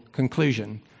central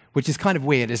conclusion, which is kind of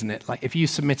weird, isn't it? Like if you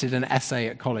submitted an essay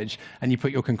at college and you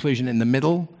put your conclusion in the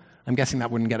middle, I'm guessing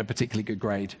that wouldn't get a particularly good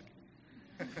grade.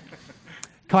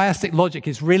 Chiastic logic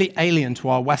is really alien to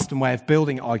our Western way of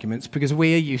building arguments because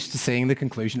we are used to seeing the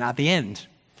conclusion at the end.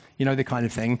 You know, the kind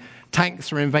of thing.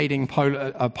 Tanks are invading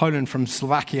Poland from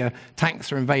Slovakia.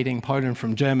 Tanks are invading Poland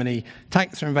from Germany.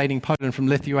 Tanks are invading Poland from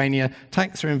Lithuania.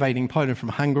 Tanks are invading Poland from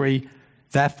Hungary.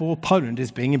 Therefore, Poland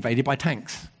is being invaded by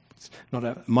tanks. It's not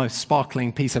a most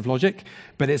sparkling piece of logic,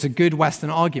 but it's a good Western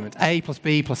argument. A plus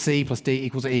B plus C plus D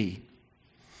equals E.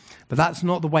 But that's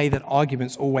not the way that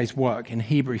arguments always work in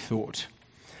Hebrew thought.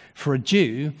 For a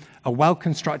Jew, a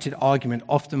well-constructed argument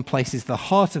often places the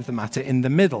heart of the matter in the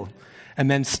middle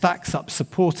and then stacks up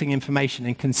supporting information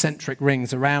in concentric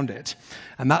rings around it.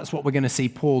 And that's what we're going to see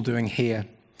Paul doing here.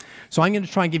 So I'm going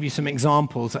to try and give you some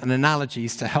examples and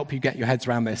analogies to help you get your heads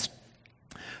around this.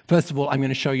 First of all, I'm going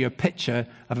to show you a picture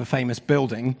of a famous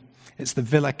building. It's the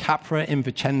Villa Capra in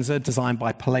Vicenza, designed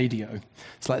by Palladio.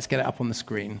 So let's get it up on the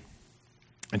screen.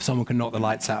 If someone can knock the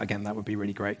lights out again, that would be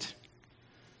really great.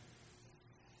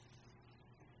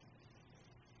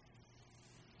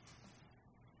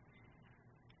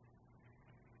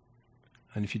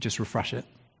 And if you just refresh it.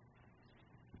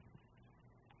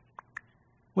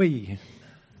 Whee!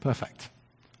 Perfect.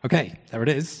 Okay, there it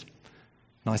is.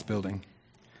 Nice building.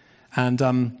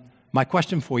 And my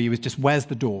question for you is just, where's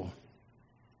the door?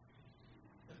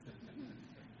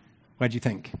 Where do you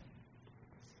think?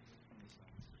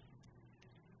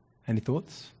 Any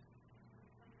thoughts?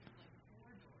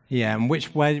 Yeah, and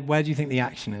where do you think the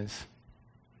action is?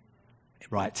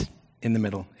 Right, in the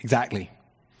middle, exactly.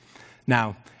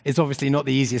 Now, it's obviously not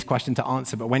the easiest question to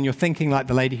answer, but when you're thinking like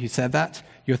the lady who said that,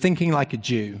 you're thinking like a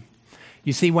Jew.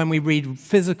 You see, when we read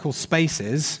physical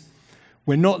spaces,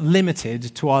 we're not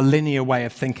limited to our linear way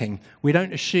of thinking. We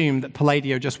don't assume that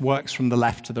Palladio just works from the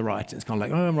left to the right. It's kind of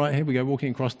like, oh, right, here we go,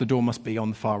 walking across, the door must be on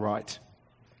the far right.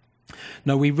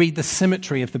 No, we read the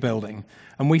symmetry of the building.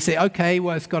 And we say, okay,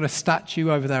 well, it's got a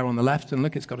statue over there on the left, and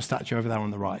look, it's got a statue over there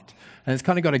on the right. And it's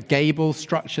kind of got a gable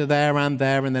structure there, and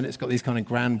then it's got these kind of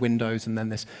grand windows, and then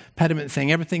this pediment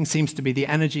thing. Everything seems to be, the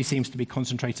energy seems to be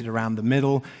concentrated around the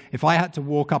middle. If I had to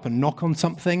walk up and knock on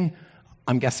something,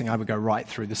 I'm guessing I would go right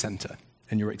through the center.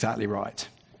 And you're exactly right.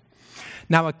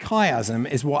 Now, a chiasm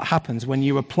is what happens when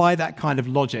you apply that kind of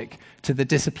logic to the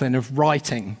discipline of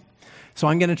writing. So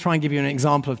I'm going to try and give you an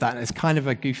example of that. And it's kind of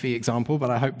a goofy example, but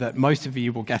I hope that most of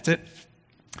you will get it.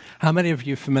 How many of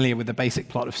you are familiar with the basic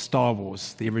plot of Star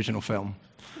Wars, the original film?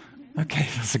 Okay,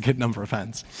 that's a good number of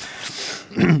hands.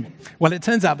 Well, it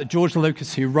turns out that George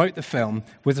Lucas, who wrote the film,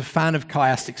 was a fan of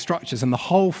chiastic structures, and the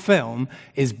whole film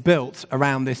is built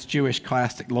around this Jewish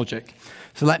chiastic logic.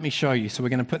 So let me show you. So we're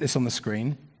going to put this on the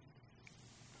screen.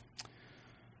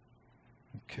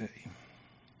 Okay.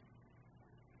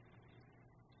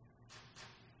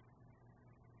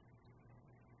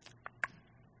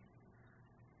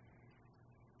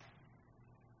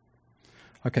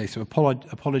 Okay, so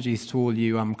apologies to all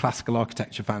you classical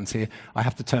architecture fans here. I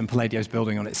have to turn Palladio's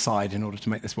building on its side in order to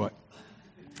make this work.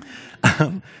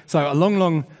 So a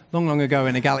long ago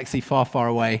in a galaxy far, far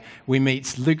away, we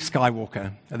meet Luke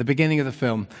Skywalker at the beginning of the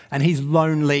film. And he's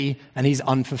lonely and he's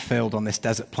unfulfilled on this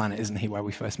desert planet, isn't he, where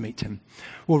we first meet him?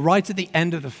 Well, right at the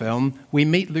end of the film, we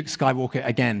meet Luke Skywalker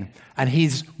again. And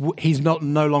he's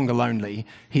no longer lonely.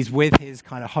 He's with his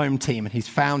kind of home team, and he's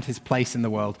found his place in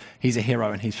the world. He's a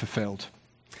hero and he's fulfilled.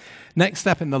 Next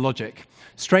step in the logic.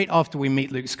 Straight after we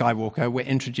meet Luke Skywalker, we're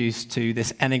introduced to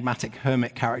this enigmatic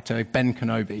hermit character, Ben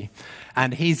Kenobi.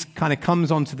 And he's kind of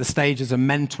comes onto the stage as a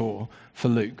mentor for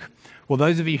Luke. Well,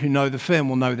 those of you who know the film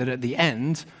will know that at the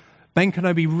end, Ben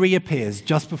Kenobi reappears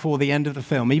just before the end of the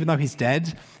film. Even though he's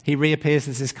dead, he reappears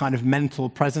as this kind of mental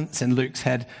presence in Luke's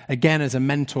head, again as a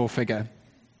mentor figure.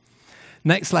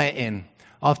 Next layer in.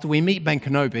 After we meet Ben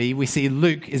Kenobi, we see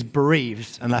Luke is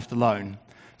bereaved and left alone.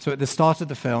 So at the start of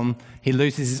the film, he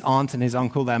loses his aunt and his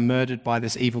uncle. They're murdered by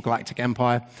this evil galactic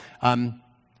empire.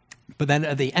 But then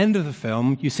at the end of the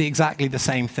film, you see exactly the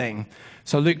same thing.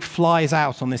 So Luke flies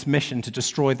out on this mission to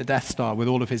destroy the Death Star with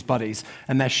all of his buddies,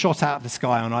 and they're shot out of the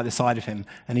sky on either side of him,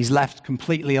 and he's left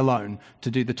completely alone to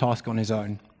do the task on his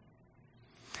own.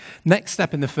 Next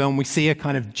step in the film, we see a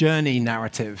kind of journey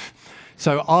narrative.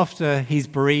 So after he's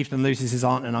bereaved and loses his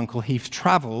aunt and uncle, he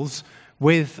travels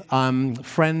with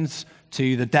friends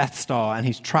to the Death Star, and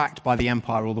he's tracked by the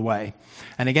Empire all the way.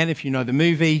 And again, if you know the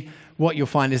movie, what you'll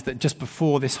find is that just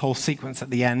before this whole sequence at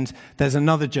the end, there's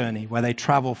another journey where they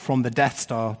travel from the Death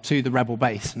Star to the Rebel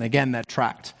base, and again, they're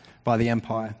tracked by the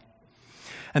Empire.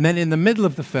 And then in the middle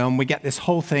of the film, we get this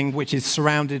whole thing which is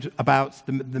surrounded about,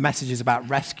 the message is about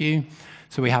rescue.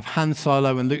 So we have Han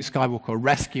Solo and Luke Skywalker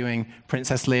rescuing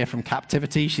Princess Leia from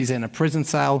captivity. She's in a prison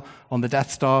cell on the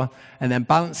Death Star. And then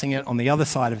balancing it on the other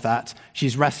side of that,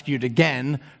 she's rescued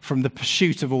again from the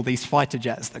pursuit of all these fighter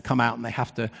jets that come out, and they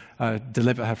have to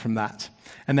deliver her from that.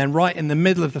 And then right in the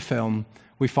middle of the film,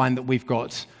 we find that we've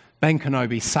got Ben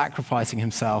Kenobi sacrificing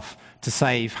himself to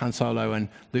save Han Solo and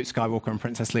Luke Skywalker and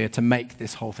Princess Leia to make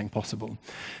this whole thing possible.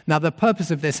 Now, the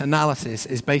purpose of this analysis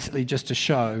is basically just to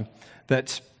show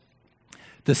that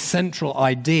the central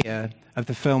idea of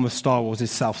the film of Star Wars is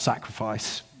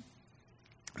self-sacrifice.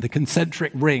 The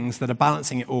concentric rings that are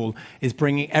balancing it all is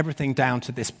bringing everything down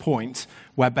to this point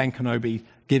where Ben Kenobi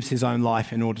gives his own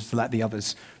life in order to let the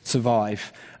others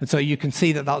survive. And so you can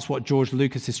see that that's what George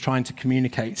Lucas is trying to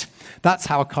communicate. That's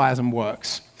how a chiasm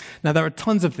works. Now, there are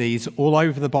tons of these all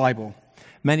over the Bible.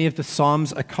 Many of the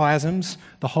Psalms are chiasms.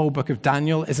 The whole book of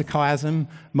Daniel is a chiasm.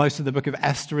 Most of the book of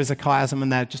Esther is a chiasm,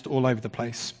 and they're just all over the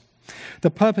place.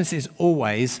 The purpose is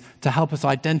always to help us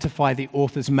identify the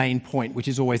author's main point, which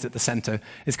is always at the center.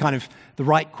 It's kind of the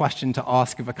right question to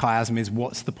ask of a chiasm is,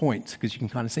 what's the point? Because you can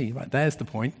kind of see, right, there's the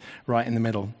point, right in the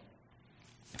middle.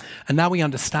 And now we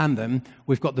understand them,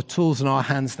 we've got the tools in our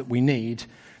hands that we need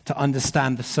to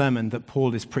understand the sermon that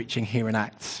Paul is preaching here in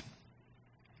Acts.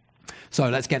 So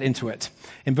let's get into it.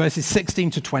 In verses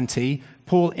 16 to 20,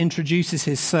 Paul introduces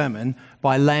his sermon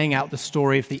by laying out the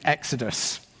story of the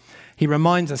Exodus. He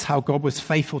reminds us how God was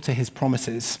faithful to his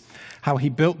promises, how he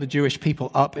built the Jewish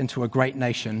people up into a great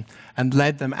nation and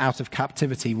led them out of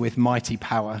captivity with mighty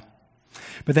power.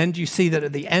 But then do you see that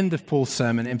at the end of Paul's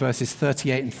sermon in verses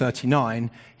 38 and 39,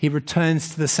 he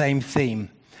returns to the same theme.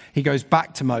 He goes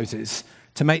back to Moses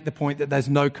to make the point that there's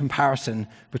no comparison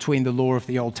between the law of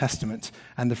the Old Testament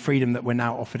and the freedom that we're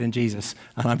now offered in Jesus.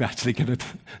 And I'm actually going to,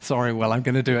 I'm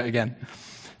going to do it again.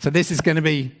 So this is going to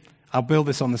be, I'll build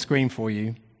this on the screen for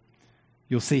you.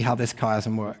 You'll see how this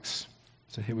chiasm works.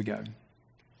 So here we go.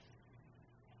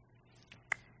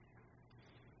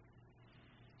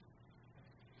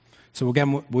 So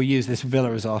again, we'll use this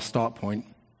villa as our start point.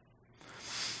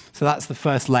 So that's the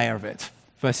first layer of it.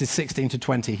 Verses 16 to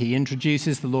 20, he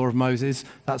introduces the law of Moses.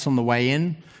 That's on the way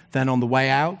in. Then on the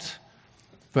way out,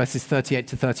 verses 38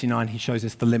 to 39, he shows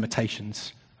us the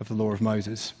limitations of the law of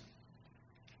Moses.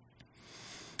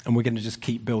 And we're going to just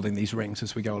keep building these rings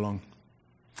as we go along.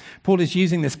 Paul is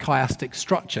using this chiastic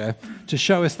structure to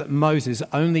show us that Moses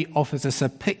only offers us a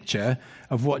picture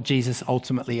of what Jesus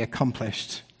ultimately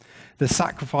accomplished. The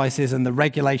sacrifices and the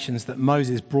regulations that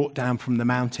Moses brought down from the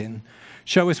mountain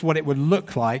show us what it would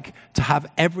look like to have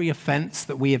every offense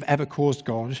that we have ever caused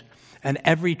God and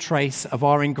every trace of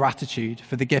our ingratitude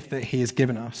for the gift that he has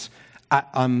given us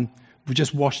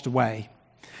just washed away.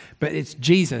 But it's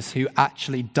Jesus who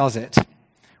actually does it.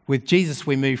 With Jesus,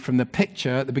 we move from the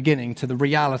picture at the beginning to the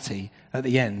reality at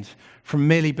the end, from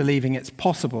merely believing it's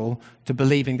possible to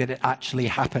believing that it actually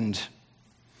happened.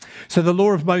 So the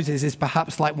law of Moses is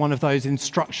perhaps like one of those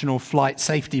instructional flight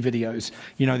safety videos,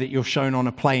 that you're shown on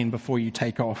a plane before you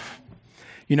take off.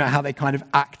 You know how they kind of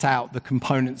act out the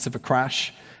components of a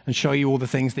crash and show you all the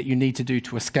things that you need to do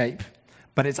to escape.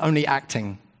 But it's only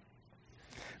acting.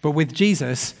 But with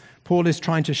Jesus, Paul is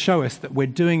trying to show us that we're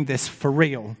doing this for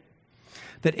real.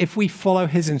 That if we follow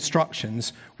his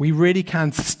instructions, we really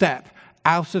can step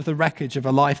out of the wreckage of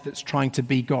a life that's trying to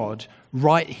be God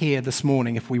right here this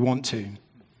morning if we want to.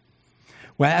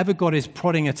 Wherever God is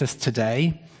prodding at us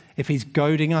today, if he's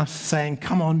goading us, saying,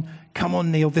 come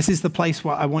on, Neil, this is the place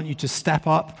where I want you to step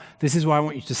up. This is where I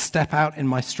want you to step out in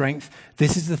my strength.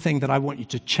 This is the thing that I want you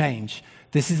to change.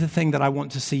 This is the thing that I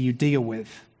want to see you deal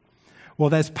with. Well,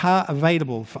 there's power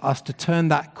available for us to turn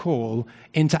that call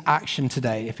into action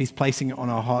today if he's placing it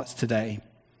on our hearts today.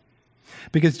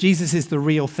 Because Jesus is the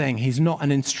real thing. He's not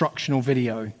an instructional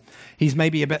video. He's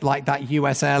maybe a bit like that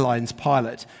US Airlines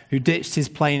pilot who ditched his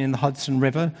plane in the Hudson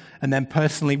River and then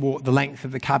personally walked the length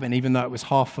of the cabin, even though it was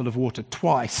half full of water,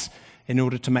 twice in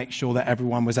order to make sure that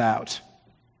everyone was out.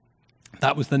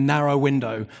 That was the narrow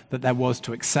window that there was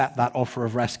to accept that offer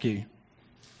of rescue.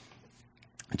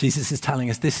 Jesus is telling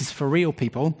us this is for real,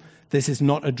 people. This is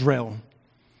not a drill.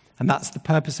 And that's the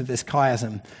purpose of this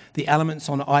chiasm. The elements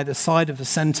on either side of the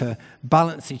center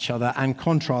balance each other and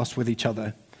contrast with each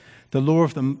other. The law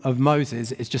of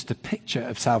Moses is just a picture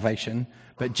of salvation,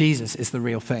 but Jesus is the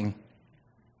real thing.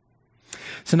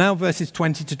 So now verses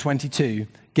 20 to 22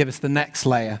 give us the next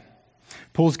layer.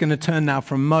 Paul's going to turn now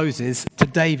from Moses to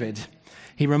David.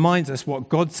 He reminds us what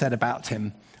God said about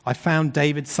him. I found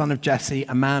David, son of Jesse,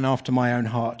 a man after my own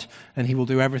heart, and he will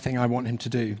do everything I want him to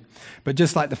do. But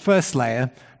just like the first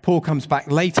layer, Paul comes back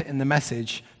later in the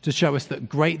message to show us that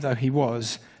great though he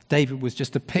was, David was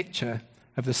just a picture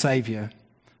of the Savior.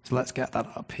 So let's get that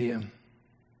up here.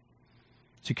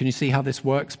 So can you see how this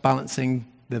works, balancing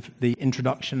the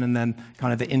introduction and then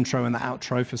kind of the intro and the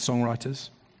outro for songwriters?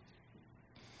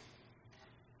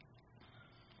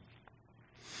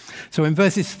 So in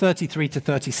verses 33 to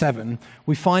 37,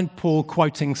 we find Paul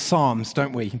quoting Psalms,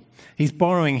 don't we? He's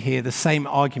borrowing here the same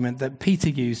argument that Peter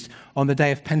used on the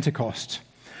day of Pentecost.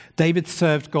 David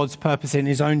served God's purpose in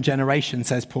his own generation,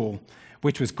 says Paul,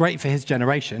 which was great for his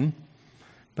generation,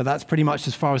 but that's pretty much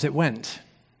as far as it went.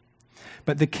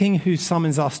 But the king who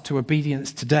summons us to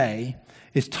obedience today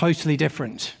is totally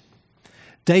different.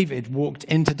 David walked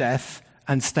into death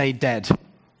and stayed dead,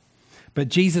 but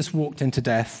Jesus walked into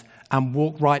death and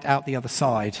walked right out the other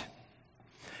side.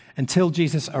 Until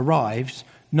Jesus arrived,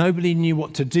 nobody knew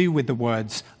what to do with the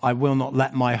words, I will not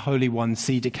let my Holy One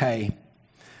see decay.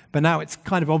 But now it's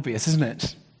kind of obvious, isn't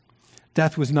it?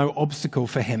 Death was no obstacle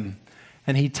for him.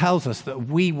 And he tells us that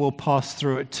we will pass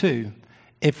through it too,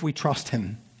 if we trust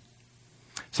him.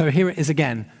 So here it is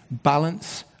again,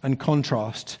 balance and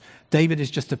contrast. David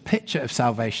is just a picture of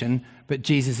salvation, but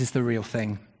Jesus is the real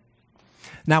thing.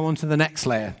 Now on to the next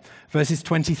layer, verses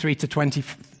 23 to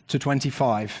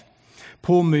 25.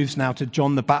 Paul moves now to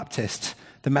John the Baptist,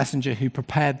 the messenger who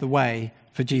prepared the way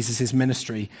for Jesus'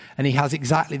 ministry, and he has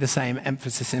exactly the same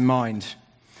emphasis in mind.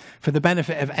 For the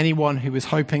benefit of anyone who was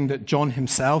hoping that John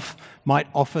himself might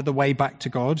offer the way back to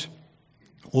God,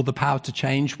 or the power to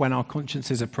change when our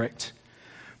consciences are pricked,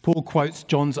 Paul quotes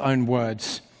John's own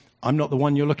words, I'm not the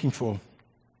one you're looking for.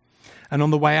 And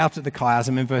on the way out of the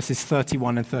chiasm in verses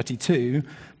 31 and 32,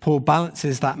 Paul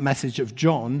balances that message of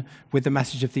John with the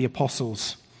message of the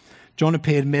apostles. John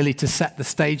appeared merely to set the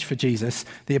stage for Jesus.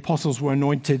 The apostles were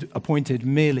appointed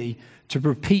merely to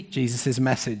repeat Jesus'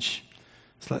 message.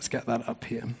 So let's get that up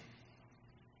here.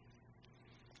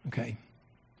 Okay.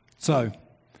 So,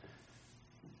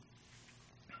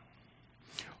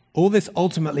 all this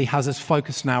ultimately has us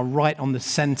focused now right on the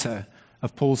center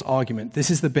of Paul's argument. This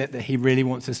is the bit that he really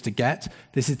wants us to get.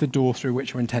 This is the door through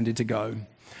which we're intended to go.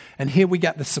 And here we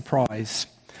get the surprise,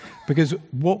 because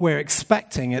what we're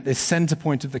expecting at this center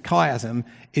point of the chiasm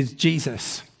is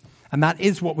Jesus. And that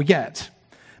is what we get.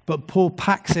 But Paul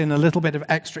packs in a little bit of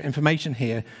extra information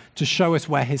here to show us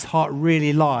where his heart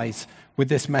really lies with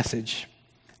this message.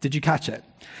 Did you catch it?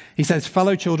 He says,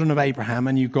 fellow children of Abraham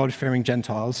and you God-fearing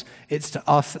Gentiles, it's to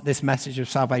us that this message of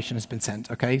salvation has been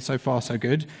sent. Okay, so far so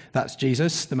good. That's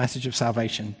Jesus, the message of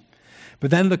salvation.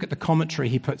 But then look at the commentary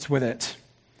he puts with it.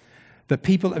 The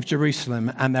people of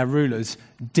Jerusalem and their rulers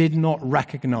did not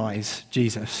recognize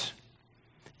Jesus.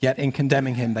 Yet in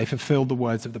condemning him, they fulfilled the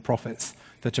words of the prophets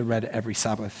that are read every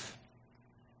Sabbath.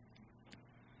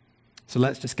 So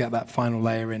let's just get that final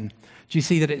layer in. Do you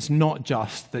see that it's not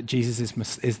just that Jesus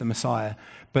is the Messiah,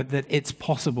 but that it's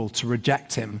possible to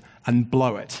reject him and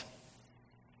blow it?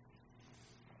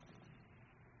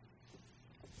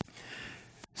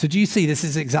 So do you see this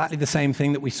is exactly the same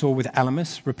thing that we saw with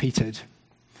Elymas repeated?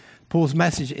 Paul's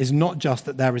message is not just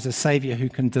that there is a Savior who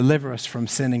can deliver us from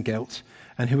sin and guilt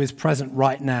and who is present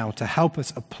right now to help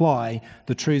us apply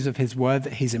the truths of his word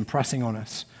that he's impressing on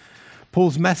us.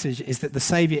 Paul's message is that the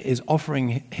Savior is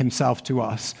offering himself to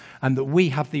us and that we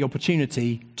have the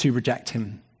opportunity to reject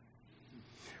him.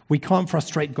 We can't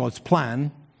frustrate God's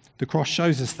plan. The cross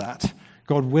shows us that.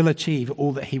 God will achieve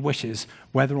all that he wishes,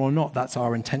 whether or not that's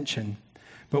our intention.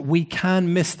 But we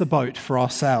can miss the boat for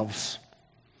ourselves.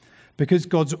 Because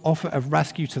God's offer of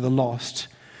rescue to the lost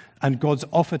and God's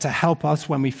offer to help us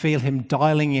when we feel him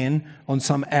dialing in on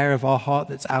some area of our heart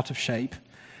that's out of shape,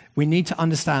 we need to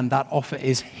understand that offer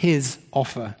is his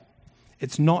offer.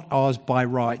 It's not ours by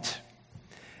right.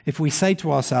 If we say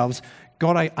to ourselves,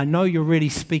 God, I know you're really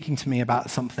speaking to me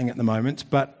about something at the moment,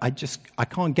 but I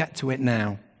can't get to it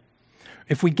now.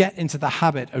 If we get into the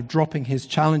habit of dropping his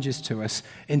challenges to us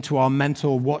into our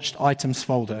mental watched items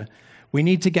folder, we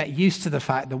need to get used to the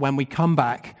fact that when we come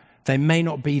back, they may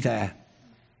not be there.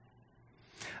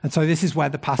 And so this is where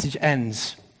the passage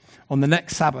ends. On the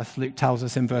next Sabbath, Luke tells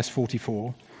us in verse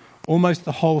 44, almost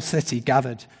the whole city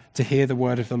gathered to hear the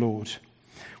word of the Lord.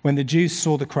 When the Jews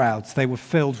saw the crowds, they were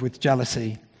filled with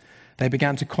jealousy. They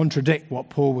began to contradict what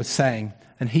Paul was saying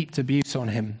and heaped abuse on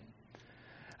him.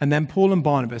 And then Paul and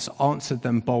Barnabas answered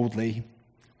them boldly,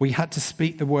 we had to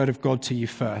speak the word of God to you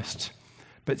first,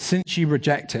 but since you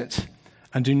reject it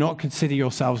and do not consider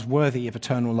yourselves worthy of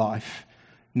eternal life,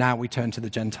 now we turn to the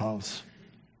Gentiles.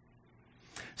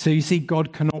 So you see,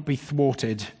 God cannot be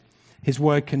thwarted. His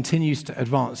word continues to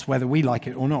advance whether we like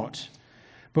it or not.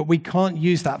 But we can't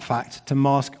use that fact to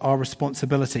mask our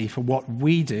responsibility for what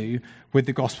we do with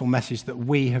the gospel message that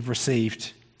we have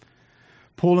received.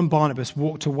 Paul and Barnabas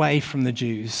walked away from the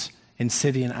Jews in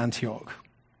Syrian Antioch.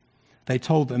 They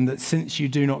told them that since you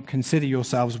do not consider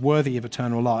yourselves worthy of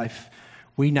eternal life,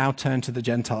 we now turn to the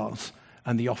Gentiles,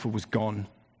 and the offer was gone.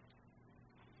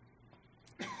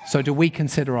 So do we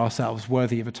consider ourselves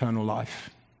worthy of eternal life?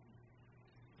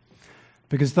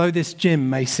 Because though this gym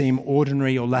may seem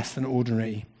ordinary or less than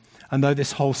ordinary, and though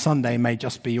this whole Sunday may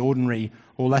just be ordinary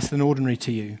or less than ordinary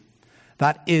to you,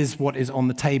 that is what is on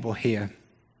the table here.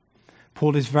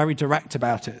 Paul is very direct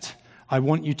about it. I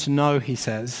want you to know, he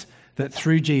says, that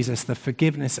through Jesus the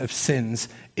forgiveness of sins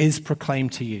is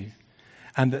proclaimed to you,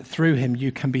 and that through him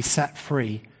you can be set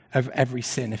free of every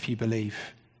sin if you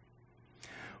believe.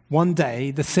 One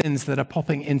day, the sins that are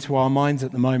popping into our minds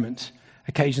at the moment,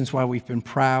 occasions where we've been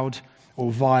proud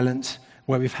or violent,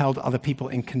 where we've held other people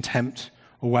in contempt,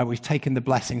 or where we've taken the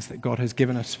blessings that God has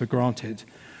given us for granted,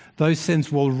 those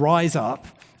sins will rise up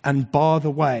and bar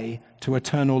the way to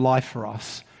eternal life for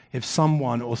us if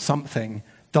someone or something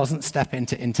doesn't step in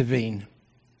to intervene.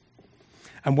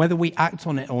 And whether we act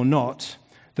on it or not,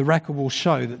 the record will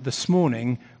show that this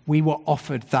morning we were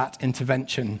offered that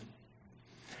intervention.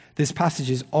 This passage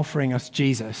is offering us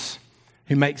Jesus,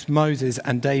 who makes Moses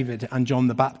and David and John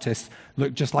the Baptist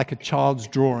look just like a child's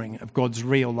drawing of God's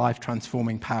real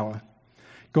life-transforming power.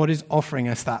 God is offering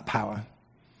us that power.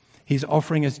 He's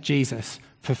offering us Jesus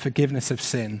for forgiveness of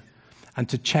sin and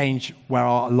to change where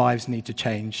our lives need to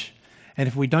change. And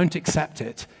if we don't accept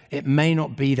it, it may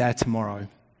not be there tomorrow.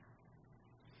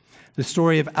 The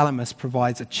story of Elymas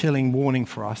provides a chilling warning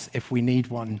for us if we need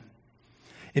one.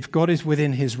 If God is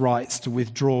within his rights to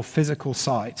withdraw physical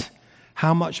sight,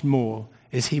 how much more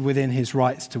is he within his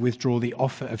rights to withdraw the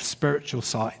offer of spiritual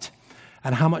sight?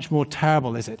 And how much more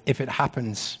terrible is it if it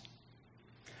happens?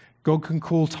 God can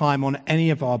call time on any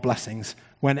of our blessings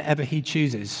whenever he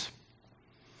chooses.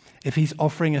 If he's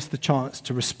offering us the chance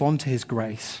to respond to his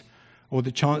grace, or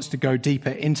the chance to go deeper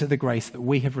into the grace that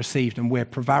we have received and we're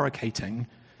prevaricating,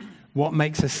 what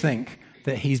makes us think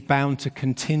that he's bound to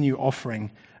continue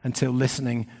offering until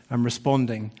listening and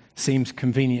responding seems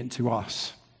convenient to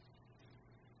us.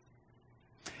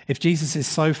 If Jesus is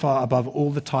so far above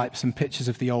all the types and pictures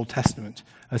of the Old Testament,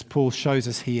 as Paul shows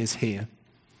us he is here,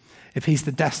 if he's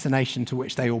the destination to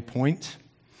which they all point,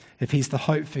 if he's the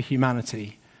hope for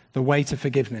humanity, the way to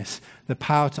forgiveness, the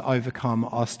power to overcome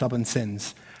our stubborn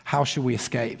sins, how shall we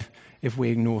escape if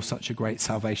we ignore such a great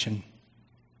salvation?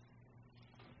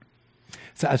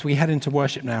 So as we head into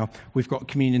worship now, we've got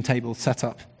communion tables set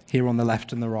up here on the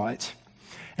left and the right.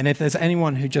 And if there's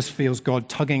anyone who just feels God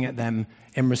tugging at them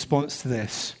in response to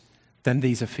this, then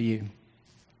these are for you.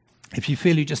 If you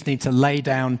feel you just need to lay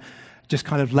down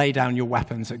your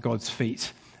weapons at God's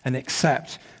feet and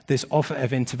accept this offer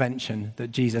of intervention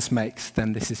that Jesus makes,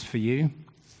 then this is for you.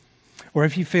 Or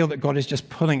if you feel that God is just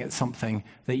pulling at something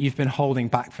that you've been holding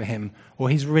back for him, or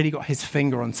he's really got his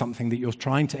finger on something that you're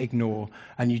trying to ignore,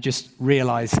 and you just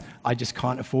realize, I just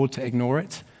can't afford to ignore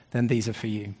it, then these are for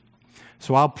you.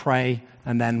 So I'll pray,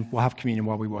 and then we'll have communion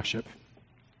while we worship.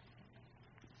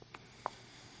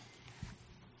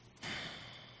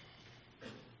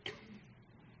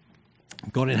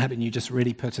 God in heaven, you just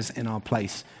really put us in our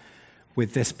place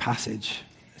with this passage.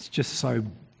 It's just so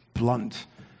blunt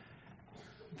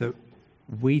that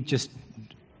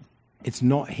it's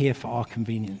not here for our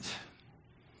convenience.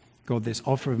 God, this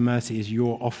offer of mercy is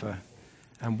your offer,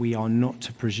 and we are not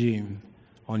to presume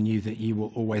on you that you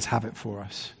will always have it for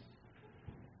us.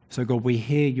 So God, we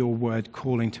hear your word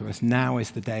calling to us, now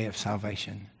is the day of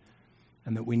salvation,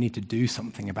 and that we need to do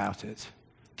something about it,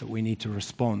 that we need to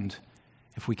respond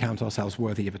if we count ourselves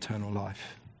worthy of eternal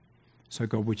life. So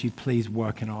God, would you please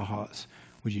work in our hearts?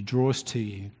 Would you draw us to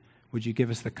you? Would you give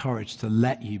us the courage to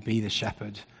let you be the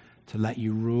shepherd, to let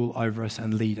you rule over us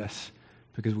and lead us,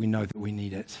 because we know that we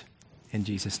need it. In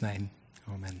Jesus' name,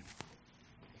 amen.